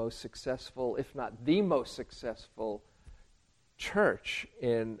one of the most successful, if not the most successful, church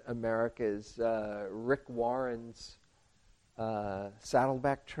in America is Rick Warren's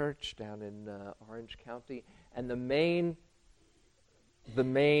Saddleback Church down in Orange County. And the main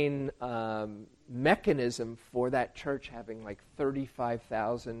mechanism for that church having like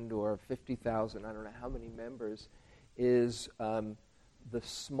 35,000 or 50,000, I don't know how many members, is the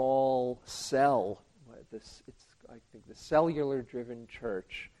small cell. It's, I think, the cellular-driven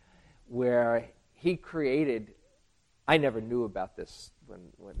church, where he created. I never knew about this when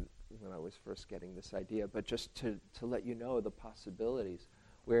I was first getting this idea, but just to let you know the possibilities,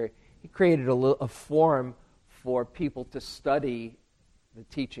 where he created a forum for people to study the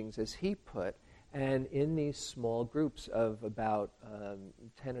teachings, as he put, and in these small groups of about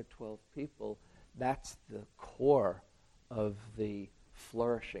 10 or 12 people, that's the core of the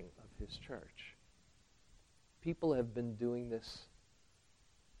flourishing of his church. People have been doing this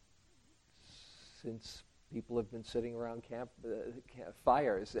since people have been sitting around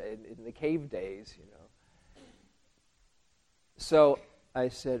fires in the cave days, So I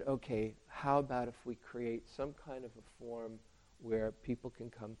said, okay, how about if we create some kind of a forum where people can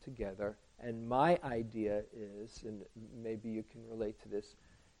come together? And my idea is, and maybe you can relate to this,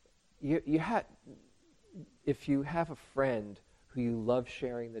 if you have a friend who you love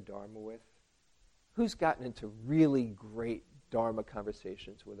sharing the Dharma with, who's gotten into really great Dharma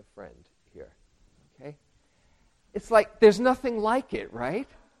conversations with a friend here? Okay? It's like, there's nothing like it, right?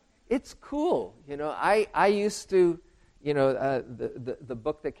 It's cool. I used to, the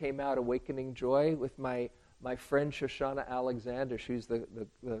book that came out, Awakening Joy, with my friend Shoshana Alexander, she's the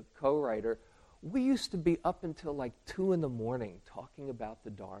co-writer, We used to be up until like 2 in the morning talking about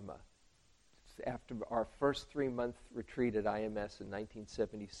the Dharma. After our first 3-month retreat at IMS in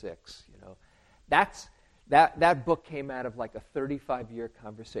 1976, that book came out of like a 35-year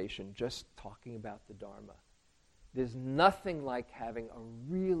conversation just talking about the Dharma. There's nothing like having a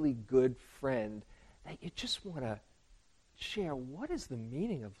really good friend that you just want to share. What is the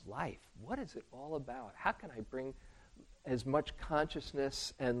meaning of life? What is it all about? How can I bring as much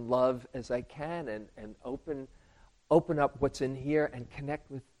consciousness and love as I can and open up what's in here and connect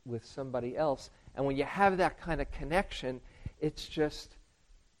with somebody else? And when you have that kind of connection, it's just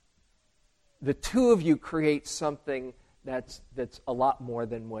the two of you create something that's a lot more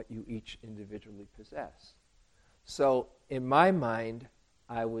than what you each individually possess. So in my mind,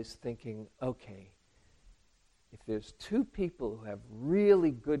 I was thinking, okay, if there's 2 people who have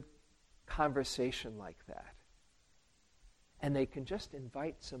really good conversation like that, and they can just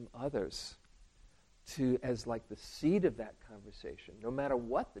invite some others to as like the seed of that conversation, no matter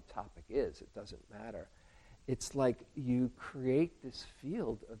what the topic is, it doesn't matter. It's like you create this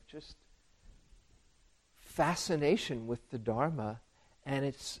field of just fascination with the Dharma, and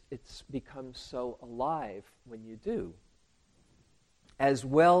it's become so alive when you do. As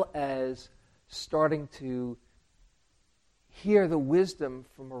well as starting to hear the wisdom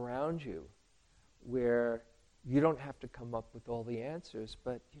from around you, where you don't have to come up with all the answers,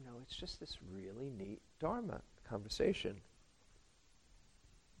 but it's just this really neat Dharma conversation.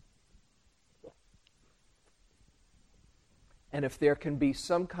 And if there can be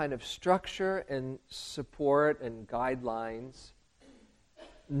some kind of structure and support and guidelines,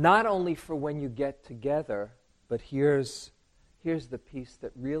 not only for when you get together, but here's the piece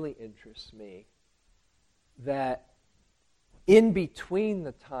that really interests me, that in between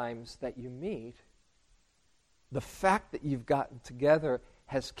the times that you meet, the fact that you've gotten together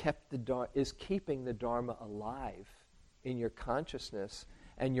is keeping the Dharma alive in your consciousness,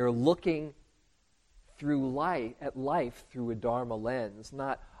 and you're looking at life through a Dharma lens.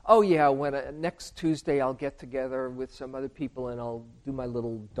 Not, oh yeah, next Tuesday I'll get together with some other people and I'll do my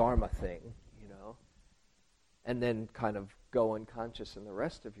little Dharma thing, and then kind of go unconscious in the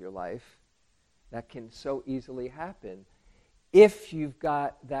rest of your life. That can so easily happen if you've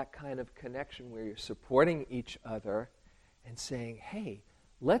got that kind of connection where you're supporting each other and saying, hey,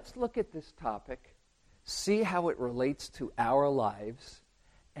 let's look at this topic, see how it relates to our lives,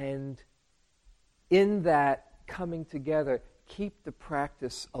 and in that coming together, keep the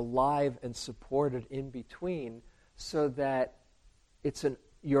practice alive and supported in between, so that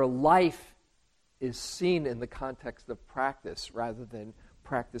your life is seen in the context of practice rather than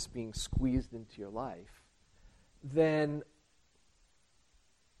practice being squeezed into your life, then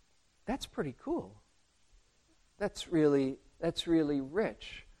that's pretty cool. That's really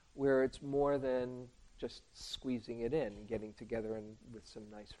rich, where it's more than just squeezing it in and getting together with some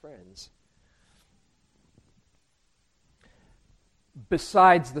nice friends.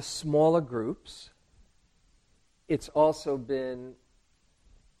 Besides the smaller groups, it's also been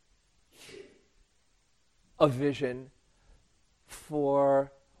a vision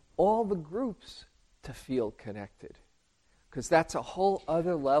for all the groups to feel connected, because that's a whole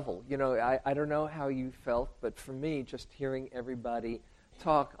other level. I don't know how you felt, but for me, just hearing everybody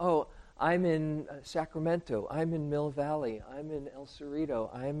talk, oh, I'm in Sacramento, I'm in Mill Valley, I'm in El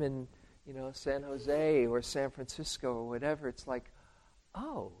Cerrito, I'm in San Jose or San Francisco or whatever, it's like,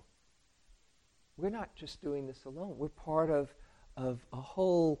 oh, we're not just doing this alone. We're part of a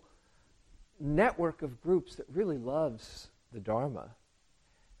whole network of groups that really loves the Dharma.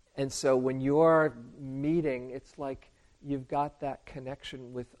 And so when you're meeting, it's like you've got that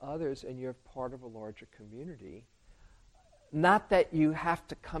connection with others and you're part of a larger community. Not that you have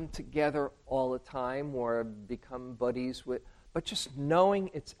to come together all the time or become buddies with, but just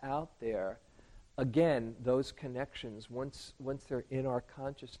knowing it's out there. Again, those connections, once they're in our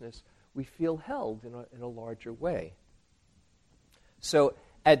consciousness, we feel held in a larger way. So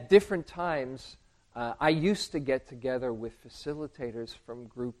at different times, I used to get together with facilitators from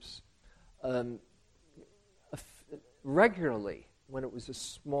groups regularly when it was a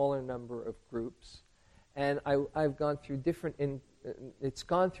smaller number of groups. And I've gone through it's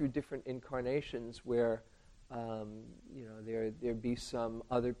gone through different incarnations where there'd be some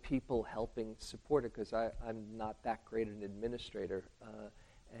other people helping support it, because I'm not that great an administrator.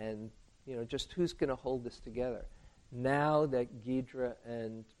 And just who's going to hold this together? Now that Gidra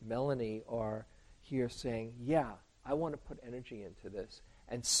and Melanie are here saying, yeah, I want to put energy into this.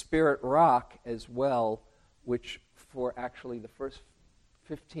 And Spirit Rock as well, which for actually the first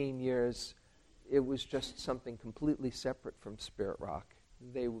 15 years, it was just something completely separate from Spirit Rock.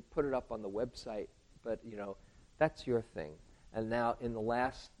 they would put it up on the website, but, that's your thing. And now, in the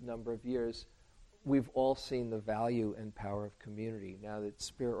last number of years, we've all seen the value and power of community. Now that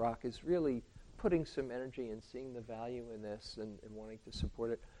Spirit Rock is really putting some energy and seeing the value in this and wanting to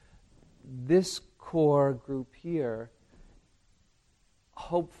support it, this core group here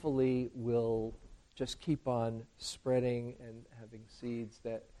hopefully will just keep on spreading and having seeds.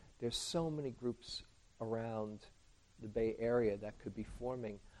 That there's so many groups around the Bay Area that could be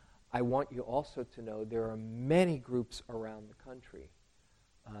forming. I want you also to know there are many groups around the country.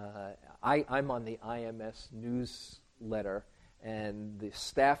 I'm on the IMS newsletter, and the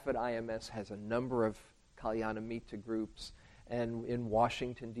staff at IMS has a number of Kalyana Mitta groups. And in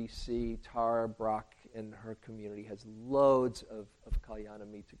Washington, D.C., Tara Brock and her community has loads of Kalyana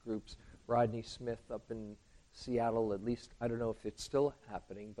Mitta groups. Rodney Smith up in Seattle, at least, I don't know if it's still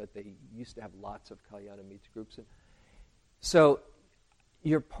happening, but they used to have lots of Kalyana Mitta groups. And so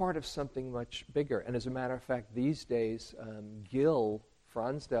you're part of something much bigger. And as a matter of fact, these days, Gil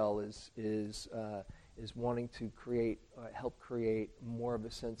Fronsdell is wanting to help create more of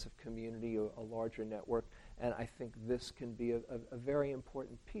a sense of community, a larger network. And I think this can be a very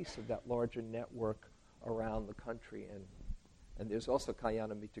important piece of that larger network around the country. And there's also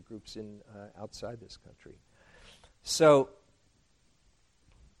Kalyana Mitta groups outside this country. So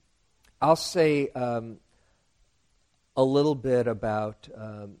I'll say a little bit about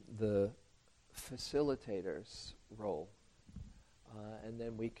the facilitators' role, and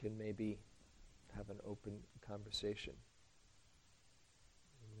then we can maybe have an open conversation.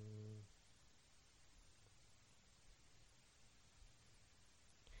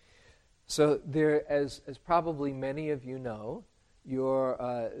 So there, as probably many of you know,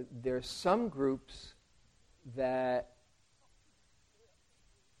 there's some groups that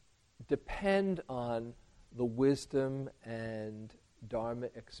depend on the wisdom and Dharma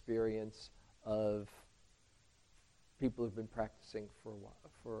experience of people who've been practicing for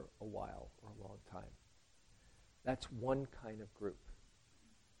a while or a long time. That's one kind of group.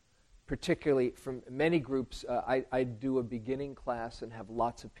 Particularly from many groups, I do a beginning class and have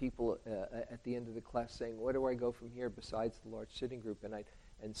lots of people at the end of the class saying, "Where do I go from here besides the large sitting group?"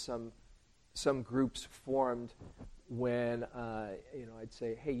 And some groups formed when I'd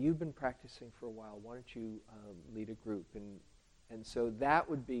say, "Hey, you've been practicing for a while. Why don't you lead a group?" And so that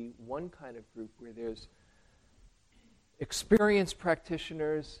would be one kind of group where there's experienced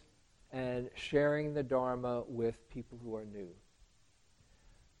practitioners and sharing the Dharma with people who are new.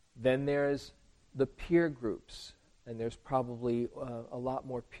 Then there's the peer groups, and there's probably a lot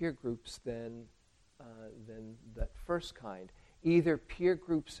more peer groups than that first kind. Either peer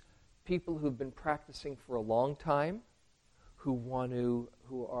groups, people who've been practicing for a long time, who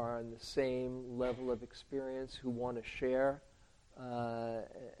are on the same level of experience, who want to share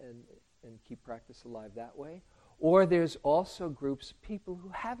and keep practice alive that way. Or there's also groups, people who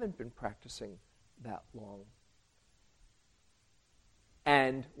haven't been practicing that long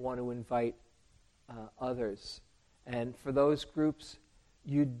and want to invite others. And for those groups,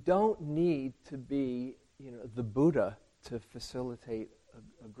 you don't need to be, the Buddha to facilitate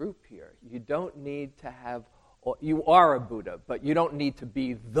a group here. You don't need to have, you are a Buddha, but you don't need to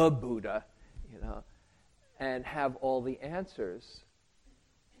be the Buddha, and have all the answers.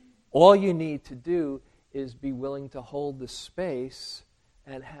 All you need to do is be willing to hold the space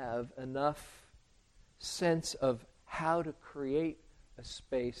and have enough sense of how to create a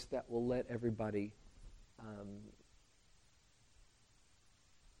space that will let everybody's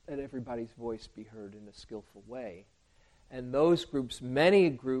voice be heard in a skillful way. And those groups, many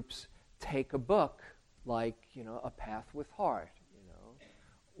groups, take a book like, A Path with Heart,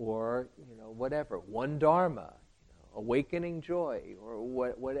 or, whatever, One Dharma, Awakening Joy, or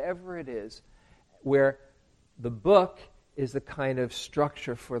whatever it is, where the book is the kind of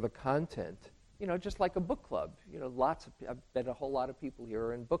structure for the content. Just like a book club. I bet a whole lot of people here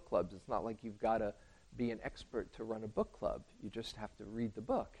are in book clubs. It's not like you've got to be an expert to run a book club. You just have to read the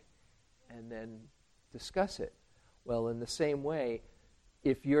book and then discuss it. Well, in the same way,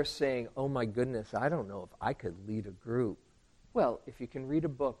 if you're saying, "Oh my goodness, I don't know if I could lead a group." Well, if you can read a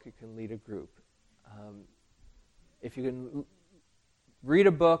book, you can lead a group. If you can read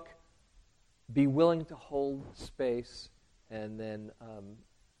a book, be willing to hold space, and then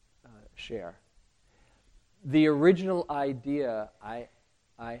share. The original idea I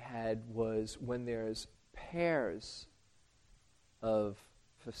had was when there's pairs of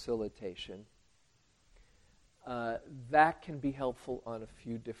facilitation, that can be helpful on a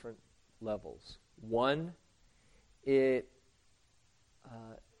few different levels. One, it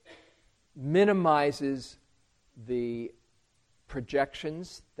minimizes the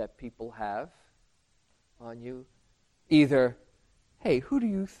projections that people have on you. Either, hey, who do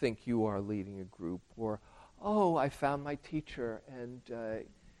you think you are leading a group? Or, oh, I found my teacher, and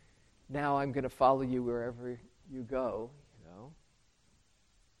now I'm going to follow you wherever you go, you know.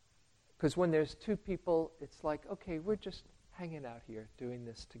 Because when there's two people, it's like, okay, we're just hanging out here doing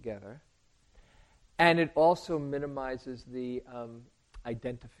this together. And it also minimizes the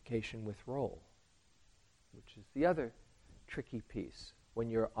identification with role, which is the other tricky piece. When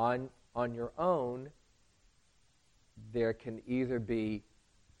you're on your own, there can either be,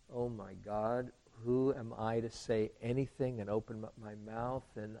 oh my God, who am I to say anything and open up my mouth,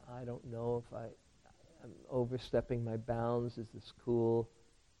 and I don't know if I'm overstepping my bounds, is this cool?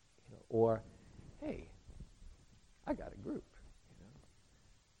 You know, or, hey, I got a group. You know,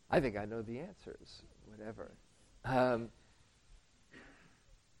 I think I know the answers, whatever.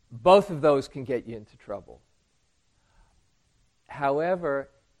 Both of those can get you into trouble. However,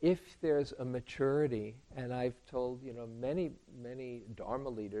 if there's a maturity, and I've told many Dharma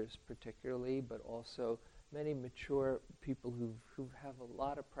leaders particularly, but also many mature people who have a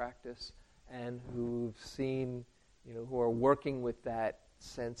lot of practice and who've seen, who are working with that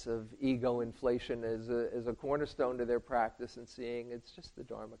sense of ego inflation as a cornerstone to their practice and seeing it's just the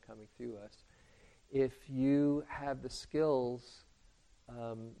Dharma coming through us. If you have the skills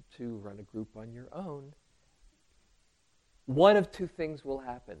to run a group on your own, one of two things will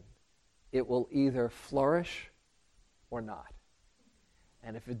happen. It will either flourish or not.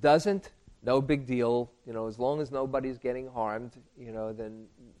 And if it doesn't, no big deal. As long as nobody's getting harmed, then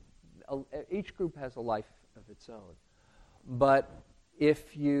each group has a life of its own. But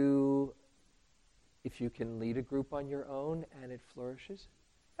if you can lead a group on your own and it flourishes,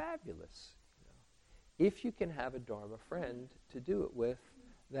 fabulous. If you can have a Dharma friend to do it with,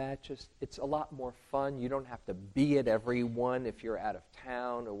 it's a lot more fun. You don't have to be at every one if you're out of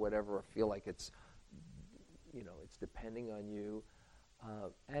town or whatever, or feel like it's depending on you.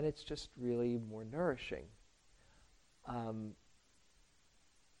 And it's just really more nourishing.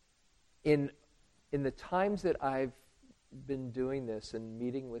 In the times that I've been doing this and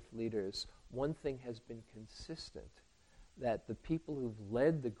meeting with leaders, one thing has been consistent, that the people who've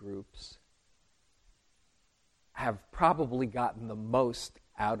led the groups have probably gotten the most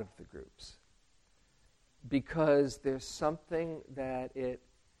out of the groups, because there's something that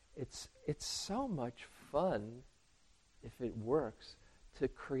it's so much fun, if it works, to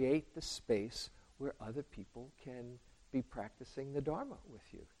create the space where other people can be practicing the Dharma with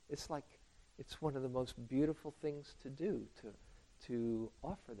you. It's one of the most beautiful things to do, to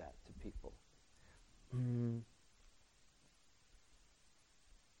offer that to people.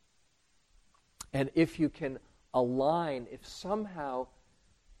 And if you can align, if somehow,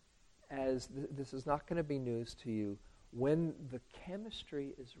 as this is not going to be news to you, when the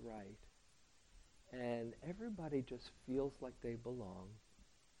chemistry is right and everybody just feels like they belong,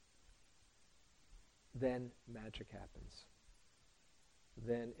 then magic happens.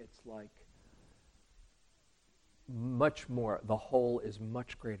 Then it's like much more, the whole is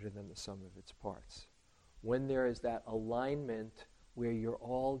much greater than the sum of its parts. When there is that alignment where you're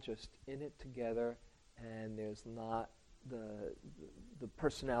all just in it together and there's not the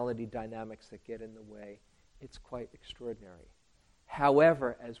personality dynamics that get in the way, it's quite extraordinary.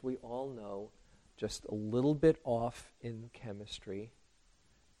 However, as we all know, just a little bit off in chemistry,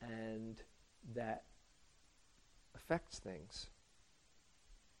 and that affects things.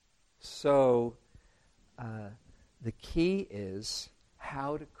 So the key is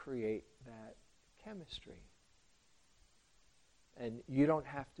how to create that chemistry. And you don't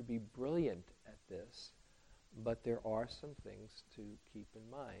have to be brilliant at this, but there are some things to keep in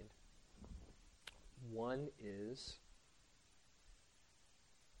mind. One is,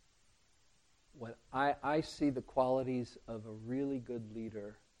 when I see the qualities of a really good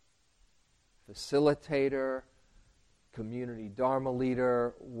leader, facilitator, community Dharma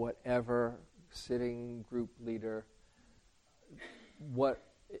leader, whatever, sitting group leader, what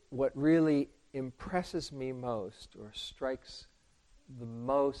really impresses me most or strikes the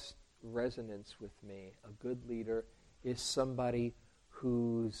most resonance with me, a good leader, is somebody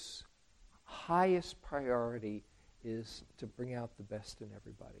whose highest priority is to bring out the best in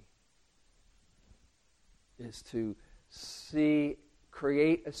everybody. Is to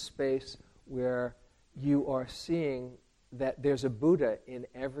create a space where you are seeing that there's a Buddha in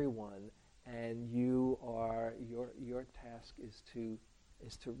everyone, and your task is to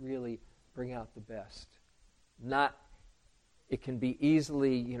really bring out the best. It can be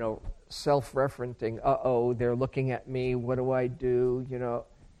easily, self-referencing. They're looking at me. What do I do?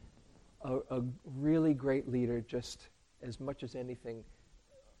 A really great leader just as much as anything,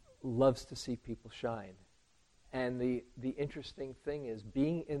 loves to see people shine. And the interesting thing is,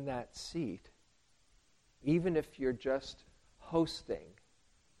 being in that seat, even if you're just hosting,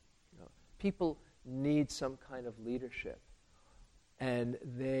 people need some kind of leadership. And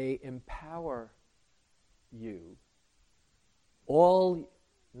they empower you.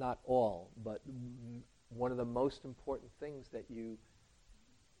 Not all, but one of the most important things that you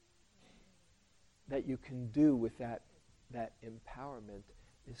can do with that empowerment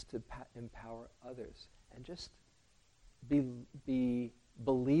is to empower others, and just be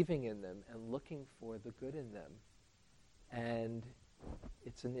believing in them and looking for the good in them. And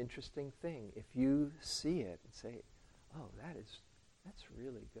it's an interesting thing. If you see it and say, oh, that's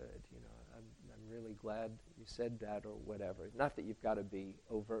really good, I'm really glad you said that, or whatever. Not that you've got to be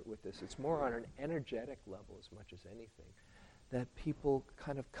overt with this. It's more on an energetic level as much as anything, that people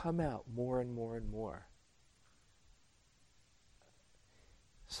kind of come out more and more and more.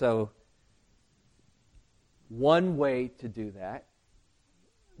 So, one way to do that,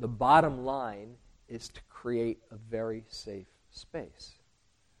 the bottom line, is to create a very safe space.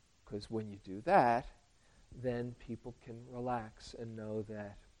 Because when you do that, then people can relax and know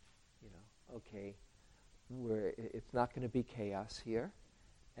that, okay, it's not going to be chaos here,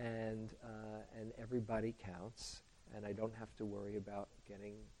 and everybody counts, and I don't have to worry about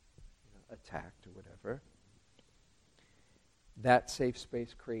getting attacked or whatever. That safe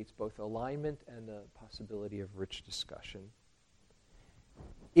space creates both alignment and the possibility of rich discussion.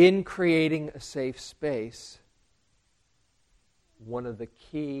 In creating a safe space, one of the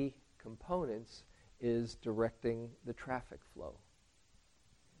key components is directing the traffic flow.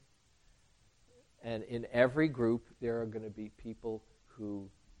 And in every group, there are going to be people who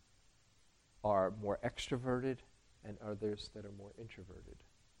are more extroverted and others that are more introverted.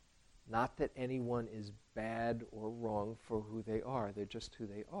 Not that anyone is bad or wrong for who they are. They're just who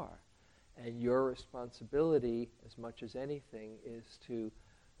they are. And your responsibility, as much as anything, is to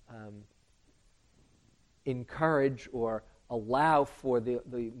encourage or allow for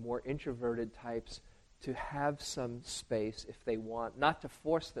the more introverted types to have some space if they want, not to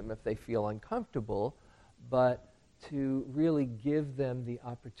force them if they feel uncomfortable, but to really give them the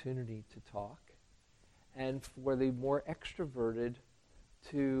opportunity to talk, and for the more extroverted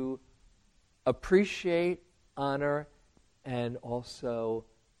to appreciate, honor, and also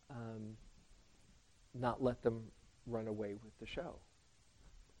not let them run away with the show.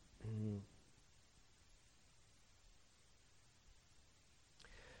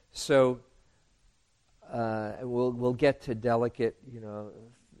 So we'll get to delicate,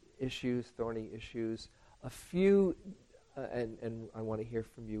 issues, thorny issues. A few, and I want to hear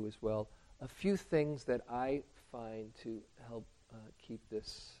from you as well. A few things that I find to help keep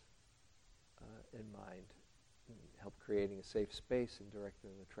this in mind, and help creating a safe space and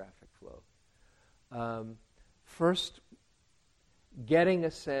directing the traffic flow. First, getting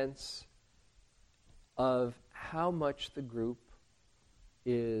a sense of how much the group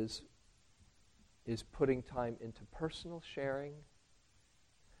is putting time into personal sharing,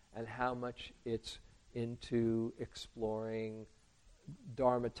 and how much it's into exploring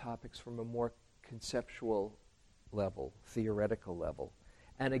Dharma topics from a more conceptual level, theoretical level.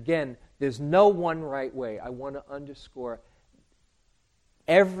 And again, there's no one right way. I want to underscore,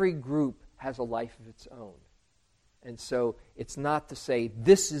 every group has a life of its own. And so it's not to say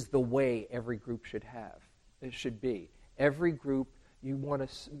this is the way every group should have. It should be. Every group, you want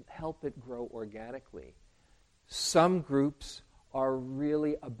to help it grow organically. Some groups are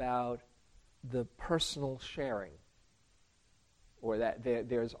really about the personal sharing, or that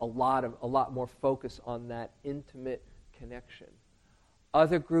there's a lot more focus on that intimate connection.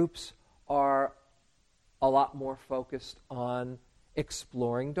 Other groups are a lot more focused on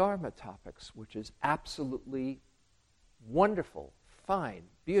exploring Dharma topics, which is absolutely wonderful, fine,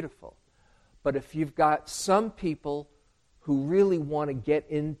 beautiful. But if you've got some people who really want to get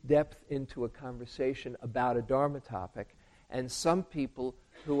in depth into a conversation about a Dharma topic, and some people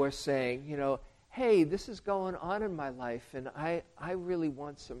who are saying, hey, this is going on in my life, and I really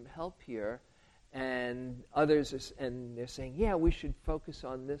want some help here, and others and they're saying, yeah, we should focus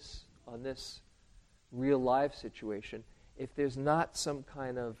on this real life situation. If there's not some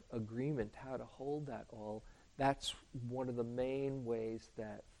kind of agreement how to hold that all, that's one of the main ways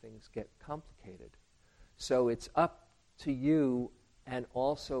that things get complicated. So it's up to you and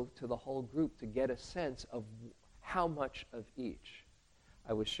also to the whole group to get a sense of how much of each.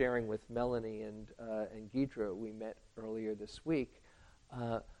 I was sharing with Melanie and Gidra, we met earlier this week,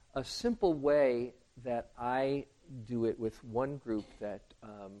 a simple way that I do it with one group that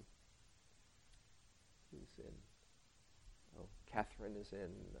who's in Catherine is in,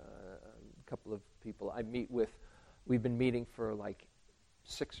 a couple of people I meet with. We've been meeting for like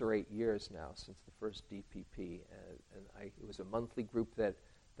 6 or 8 years now since the first DPP, and it was a monthly group that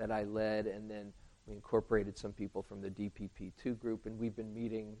I led, and then we incorporated some people from the DPP2 group, and we've been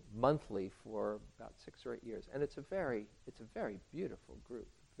meeting monthly for about 6 or 8 years. And it's a very beautiful group,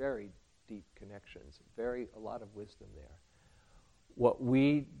 very deep connections, a lot of wisdom there. What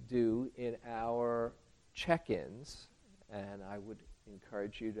we do in our check-ins, and I would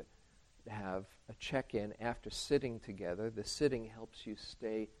encourage you to have a check-in after sitting together. The sitting helps you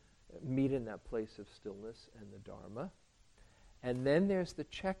meet in that place of stillness and the Dharma. And then there's the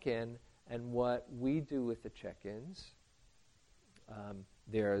check-in, and what we do with the check-ins,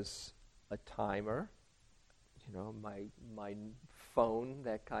 there's a timer, my phone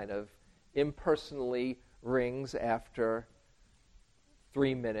that kind of impersonally rings after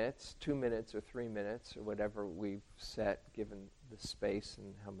 3 minutes, 2 minutes or 3 minutes, or whatever we've set, given the space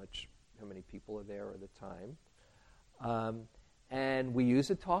and how many people are there or the time. And we use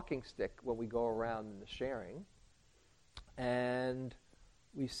a talking stick when we go around in the sharing. And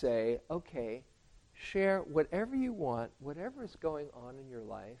we say, okay, share whatever you want, whatever is going on in your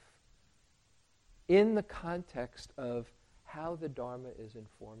life, in the context of how the Dharma is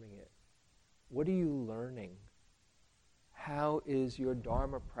informing it. What are you learning? How is your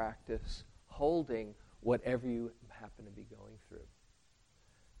Dharma practice holding whatever you happen to be going through?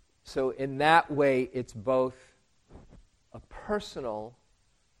 So in that way, it's both a personal,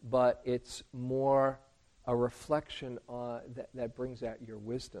 but it's more a reflection on that brings out your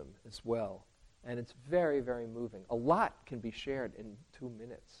wisdom as well. And it's very, very moving. A lot can be shared in 2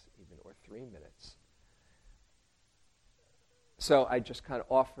 minutes, even, or 3 minutes. So I just kind of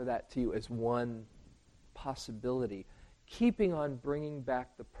offer that to you as one possibility. Keeping on bringing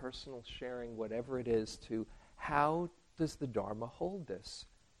back the personal sharing, whatever it is, to how does the Dharma hold this?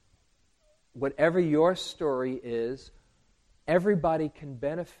 Whatever your story is, everybody can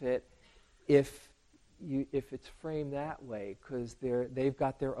benefit if it's framed that way, because they've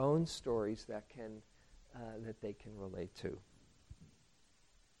got their own stories that they can relate to.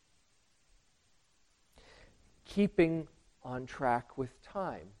 Keeping on track with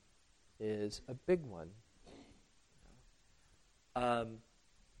time is a big one.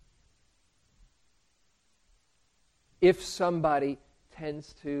 If somebody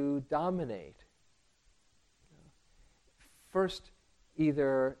tends to dominate, first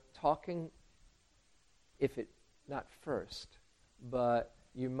either talking, not first, but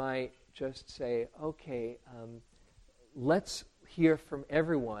you might just say, okay, let's hear from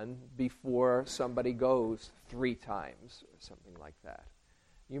everyone before somebody goes 3 times or something like that.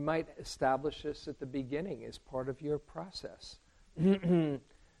 You might establish this at the beginning as part of your process. And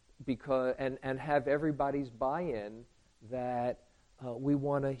have everybody's buy-in that we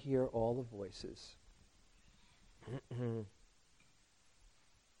want to hear all the voices.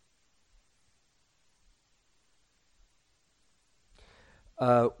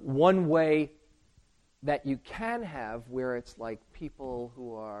 One way that you can have, where it's like people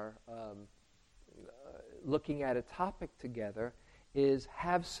who are looking at a topic together, is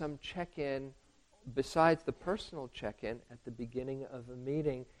have some check-in besides the personal check-in at the beginning of a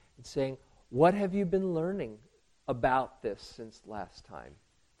meeting and saying, what have you been learning about this since last time?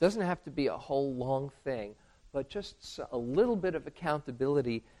 It doesn't have to be a whole long thing, but just a little bit of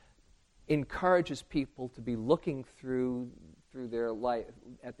accountability encourages people to be looking through their life,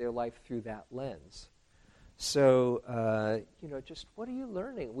 at their life through that lens. So, just what are you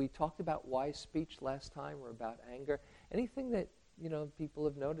learning? We talked about wise speech last time, or about anger. Anything that people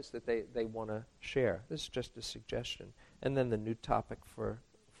have noticed that they want to share. This is just a suggestion. And then the new topic for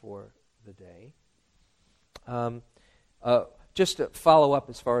the day. Just to follow up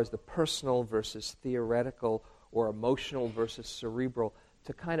as far as the personal versus theoretical, or emotional versus cerebral,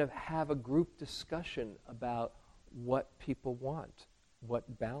 to kind of have a group discussion about what people want,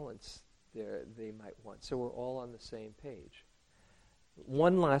 what balance they might want. So we're all on the same page.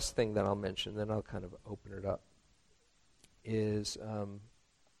 One last thing that I'll mention, then I'll kind of open it up, is a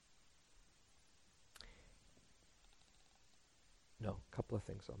couple of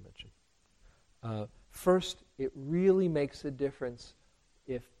things I'll mention. First, it really makes a difference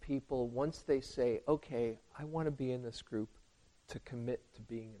if people, once they say, okay, I want to be in this group, to commit to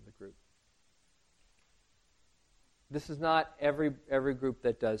being in the group. This is not every group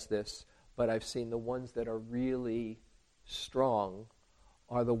that does this, but I've seen the ones that are really strong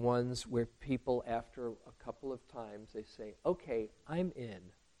are the ones where people, after a couple of times, they say, okay, I'm in.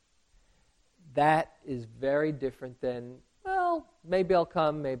 That is very different than, well, maybe I'll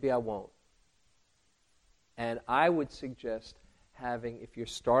come, maybe I won't. And I would suggest if you're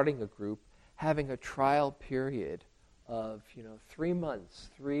starting a group, having a trial period of 3 months,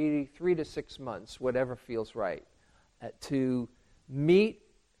 3 to 6 months, whatever feels right, to meet,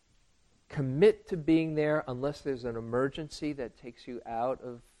 commit to being there unless there's an emergency that takes you out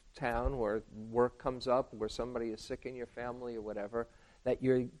of town or work comes up or somebody is sick in your family or whatever, that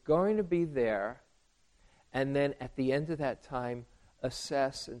you're going to be there, and then at the end of that time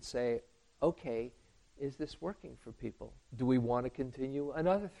assess and say, okay, is this working for people? Do we want to continue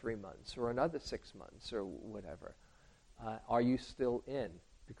another 3 months or another 6 months or whatever? Are you still in?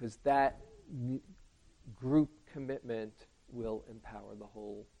 Because that group commitment will empower the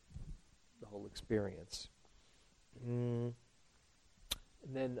whole experience. And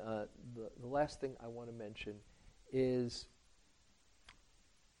then the last thing I want to mention is,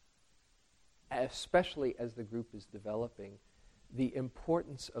 especially as the group is developing, the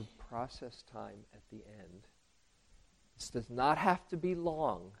importance of process time at the end. This does not have to be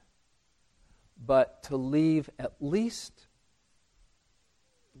long, but to leave at least,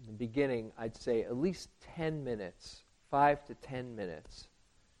 in the beginning, I'd say at least 10 minutes, 5 to 10 minutes,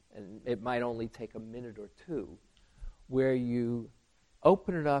 and it might only take a minute or two, where you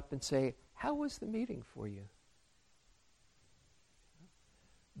open it up and say, how was the meeting for you?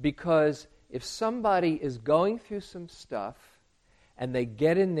 Because if somebody is going through some stuff and they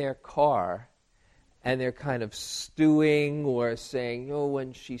get in their car and they're kind of stewing or saying, oh,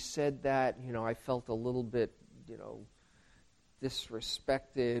 when she said that, I felt a little bit,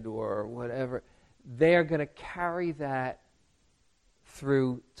 disrespected or whatever, they're going to carry that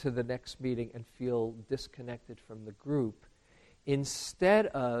through to the next meeting and feel disconnected from the group, instead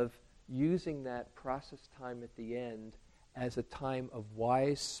of using that process time at the end as a time of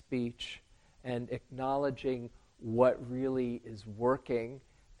wise speech and acknowledging what really is working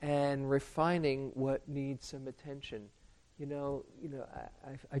and refining what needs some attention.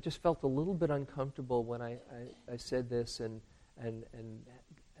 I just felt a little bit uncomfortable when I said this and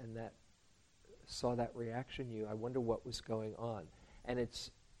that saw that reaction. I wonder what was going on. And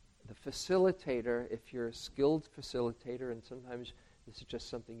it's the facilitator, if you're a skilled facilitator, and sometimes this is just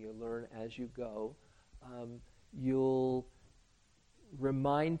something you learn as you go, you'll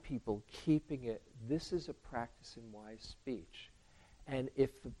remind people, keeping it, this is a practice in wise speech. And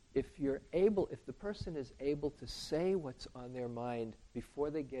if the person is able to say what's on their mind before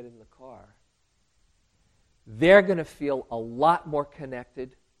they get in the car, they're going to feel a lot more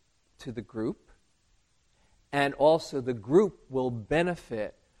connected to the group, and also the group will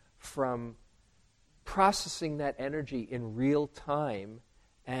benefit from processing that energy in real time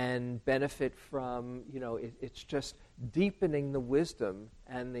and benefit from, it's just deepening the wisdom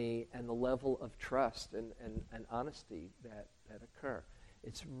and the level of trust and honesty that occur.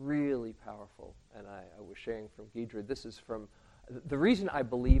 It's really powerful. And I was sharing from Gidra, this is from, the reason I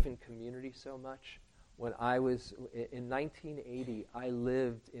believe in community so much, when I was, in 1980, I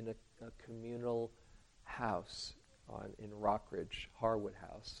lived in a communal house in Rockridge, Harwood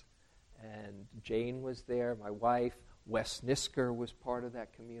House. And Jane was there, my wife. Wes Nisker was part of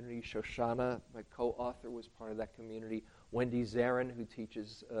that community. Shoshana, my co-author, was part of that community. Wendy Zarin, who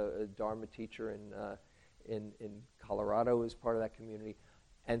teaches a Dharma teacher in Colorado, is part of that community.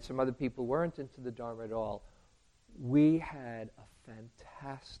 And some other people weren't into the Dharma at all. We had a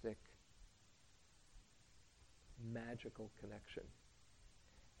fantastic, magical connection.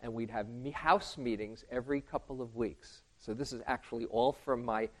 And we'd have house meetings every couple of weeks. So this is actually all from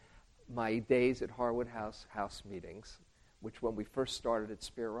my days at Harwood House meetings, which when we first started at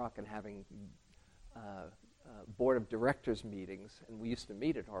Spirit Rock and having board of directors meetings, and we used to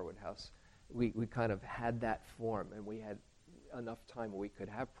meet at Harwood House, we kind of had that form, and we had enough time where we could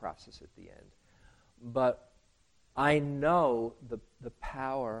have process at the end. But I know the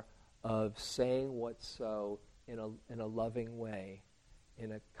power of saying what's so in a loving way,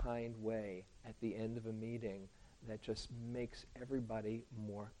 in a kind way at the end of a meeting that just makes everybody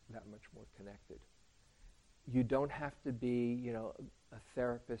that much more connected. You don't have to be, a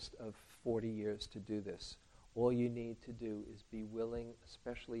therapist of 40 years to do this. All you need to do is be willing,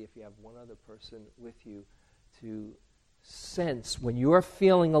 especially if you have one other person with you, to sense when you're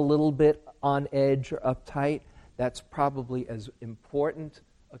feeling a little bit on edge or uptight. That's probably as important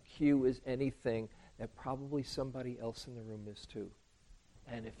a cue as anything that probably somebody else in the room is too.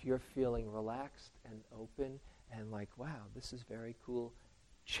 And if you're feeling relaxed and open and like, wow, this is very cool,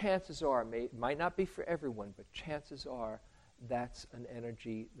 chances are, it might not be for everyone, but chances are that's an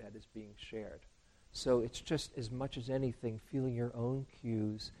energy that is being shared. So it's just as much as anything, feeling your own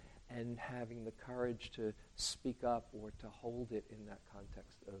cues and having the courage to speak up or to hold it in that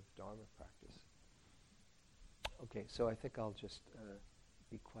context of Dharma practice. Okay, so I think I'll just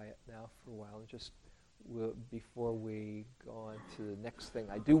be quiet now for a while, and just before we go on to the next thing,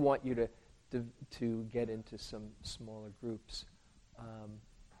 I do want you to get into some smaller groups.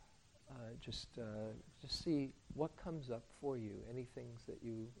 Just see what comes up for you. Any things that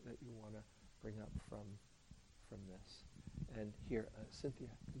you want to bring up from this. And here, Cynthia,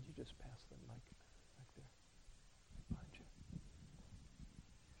 could you just pass the mic back there behind you,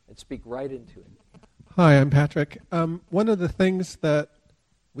 and speak right into it. Hi, I'm Patrick. One of the things that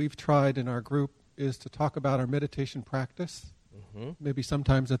we've tried in our group is to talk about our meditation practice, maybe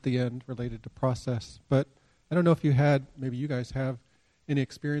sometimes at the end related to process. But I don't know if maybe you guys have any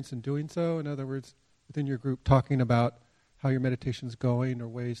experience in doing so. In other words, within your group, talking about how your meditation's going or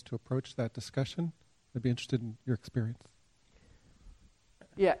ways to approach that discussion. I'd be interested in your experience.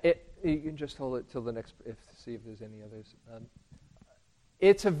 Yeah, you can just hold it till the next, see if there's any others.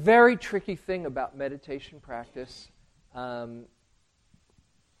 It's a very tricky thing about meditation practice. So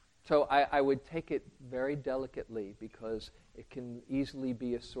I would take it very delicately, because it can easily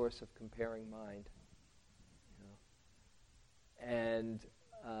be a source of comparing mind. And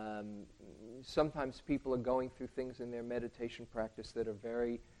sometimes people are going through things in their meditation practice that are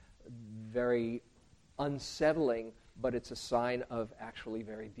very, very unsettling, but it's a sign of actually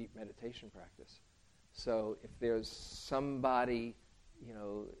very deep meditation practice. So if there's somebody,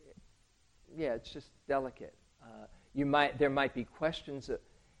 it's just delicate. There might be questions.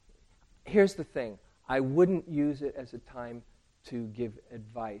 Here's the thing. I wouldn't use it as a time to give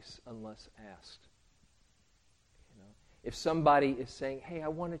advice unless asked. If somebody is saying, hey, I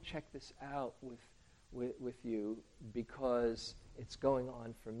want to check this out with you because it's going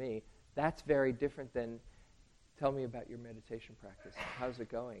on for me, that's very different than, tell me about your meditation practice. How's it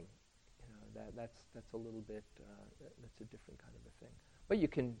going? That's a little bit, that's a different kind of a thing. But you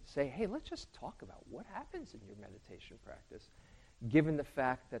can say, hey, let's just talk about what happens in your meditation practice, given the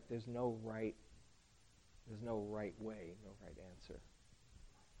fact that there's no right way, no right answer.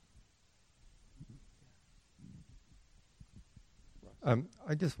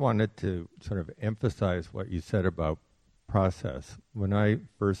 I just wanted to sort of emphasize what you said about process. When I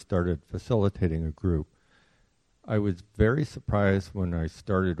first started facilitating a group, I was very surprised when I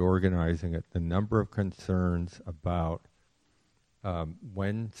started organizing it, the number of concerns about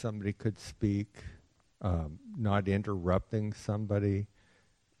when somebody could speak, not interrupting somebody.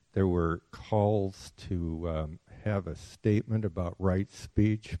 There were calls to have a statement about right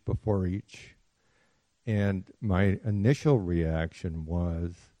speech before each. And my initial reaction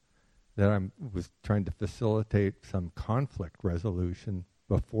was that I was trying to facilitate some conflict resolution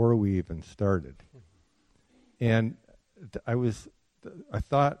before we even started. And I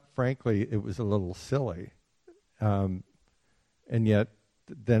thought, frankly, it was a little silly. And yet,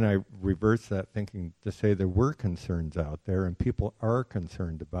 then I reversed that thinking to say there were concerns out there, and people are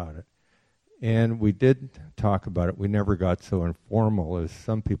concerned about it. And we did talk about it. We never got so informal as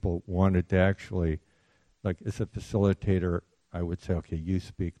some people wanted to actually, like as a facilitator, I would say, okay, you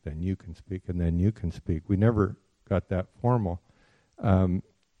speak, then you can speak, and then you can speak. We never got that formal.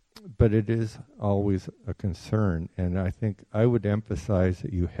 But it is always a concern, and I think I would emphasize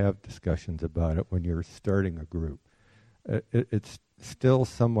that you have discussions about it when you're starting a group. It's still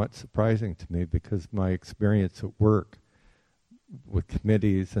somewhat surprising to me because my experience at work with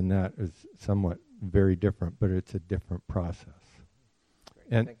committees and that is somewhat very different, but it's a different process.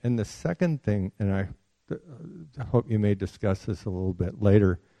 And the second thing, and I hope you may discuss this a little bit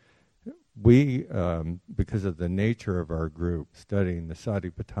later, we, because of the nature of our group, studying the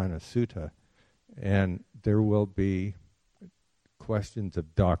Satipatthana Sutta, and there will be questions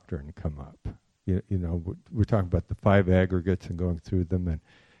of doctrine come up. We're talking about the 5 aggregates and going through them,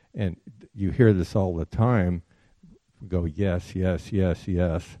 and you hear this all the time. We go, yes, yes, yes,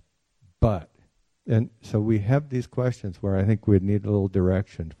 yes, but. And so we have these questions where I think we'd need a little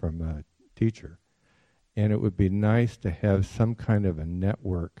direction from a teacher. And it would be nice to have some kind of a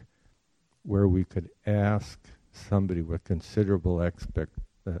network where we could ask somebody with considerable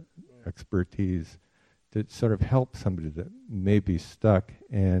expertise to sort of help somebody that may be stuck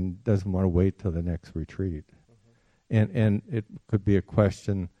and doesn't want to wait till the next retreat. And it could be a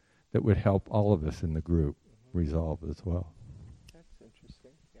question that would help all of us in the group resolve as well. That's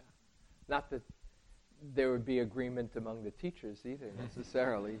interesting, yeah. Not that there would be agreement among the teachers either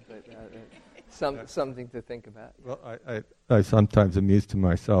necessarily, but something to think about. Well, I sometimes amuse to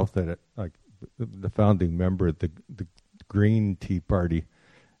myself that like the founding member of the Green Tea Party,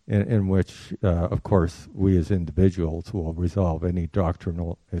 in which, of course, we as individuals will resolve any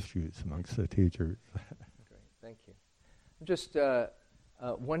doctrinal issues amongst the teachers. Great, thank you. Just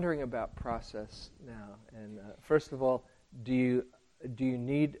wondering about process now. And first of all, do you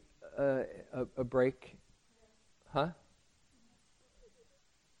need a break? Huh?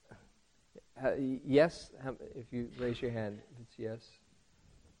 Yes? If you raise your hand, if it's yes.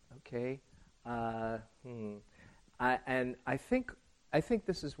 Okay. And I think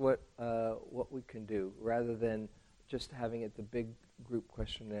this is what we can do, rather than just having it the big group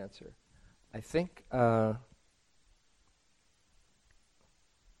question and answer. I think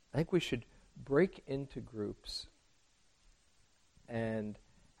we should break into groups and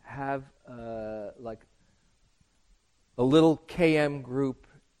have like a little KM group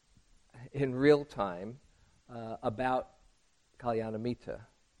in real time about Kalyana Mitta.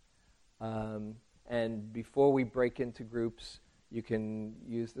 And before we break into groups, you can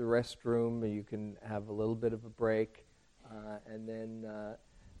use the restroom, or you can have a little bit of a break, and then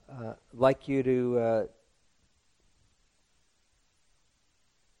I'd like you to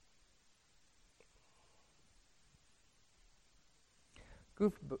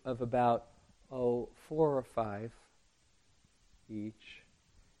group of about 4 or 5 each,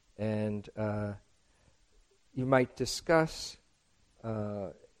 and you might discuss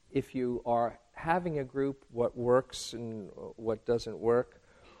if you are having a group, what works and what doesn't work,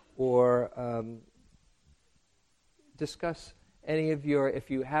 or discuss any of your, if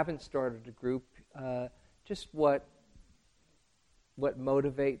you haven't started a group, just what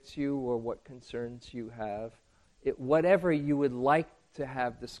motivates you or what concerns you have. Whatever you would like to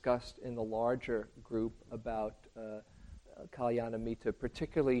have discussed in the larger group about Kalyana Mitta,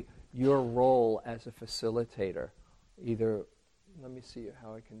 particularly your role as a facilitator. Either, let me see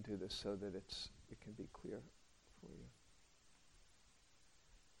how I can do this so that it can be clear for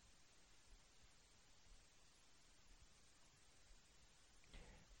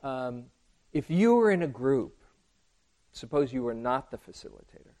you. If you were in a group, suppose you were not the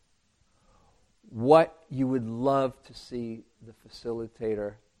facilitator, what you would love to see the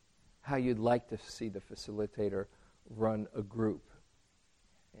facilitator, how you'd like to see the facilitator run a group,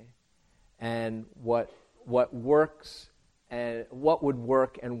 okay? And what works and what would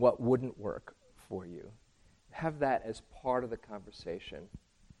work and what wouldn't work for you. Have that as part of the conversation,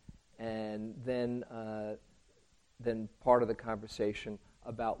 and then part of the conversation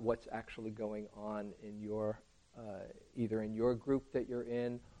about what's actually going on in your either in your group that you're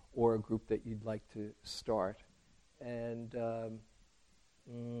in or a group that you'd like to start. And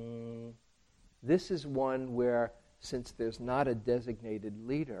this is one where, since there's not a designated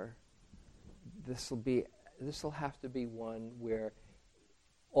leader, this will have to be one where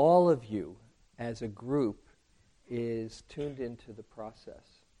all of you as a group is tuned into the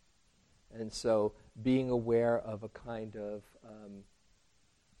process. And so being aware of a kind of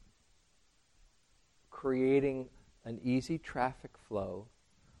creating an easy traffic flow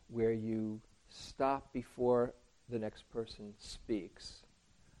where you stop before the next person speaks,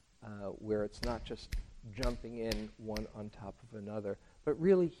 where it's not just jumping in one on top of another, but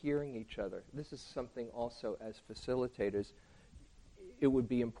really hearing each other. This is something also, as facilitators, it would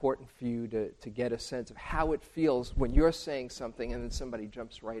be important for you to get a sense of how it feels when you're saying something and then somebody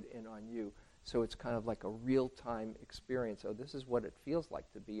jumps right in on you. So it's kind of like a real-time experience. Oh, this is what it feels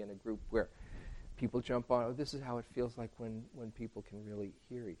like to be in a group where people jump on. Oh, this is how it feels like when people can really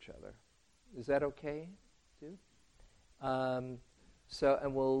hear each other. Is that okay, too? And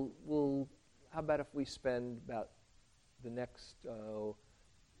we'll. How about if we spend about the next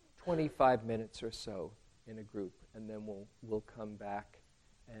 25 minutes or so in a group, and then we'll come back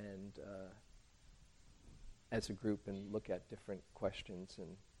and as a group and look at different questions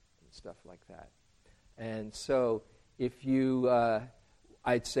and stuff like that. And so if you,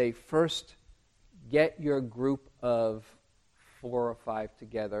 I'd say first get your group of 4 or 5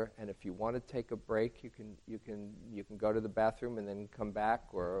 together, and if you want to take a break, you can go to the bathroom and then come back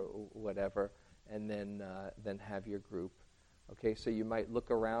or whatever, and then have your group. Okay, so you might look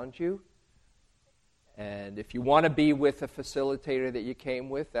around you, and if you want to be with a facilitator that you came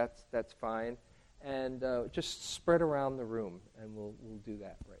with, that's fine, and just spread around the room, and we'll do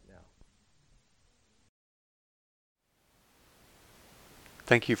that right now.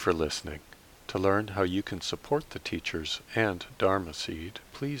 Thank you for listening. To learn how you can support the teachers and Dharma Seed,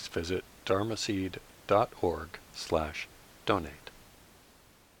 please visit dharmaseed.org/donate.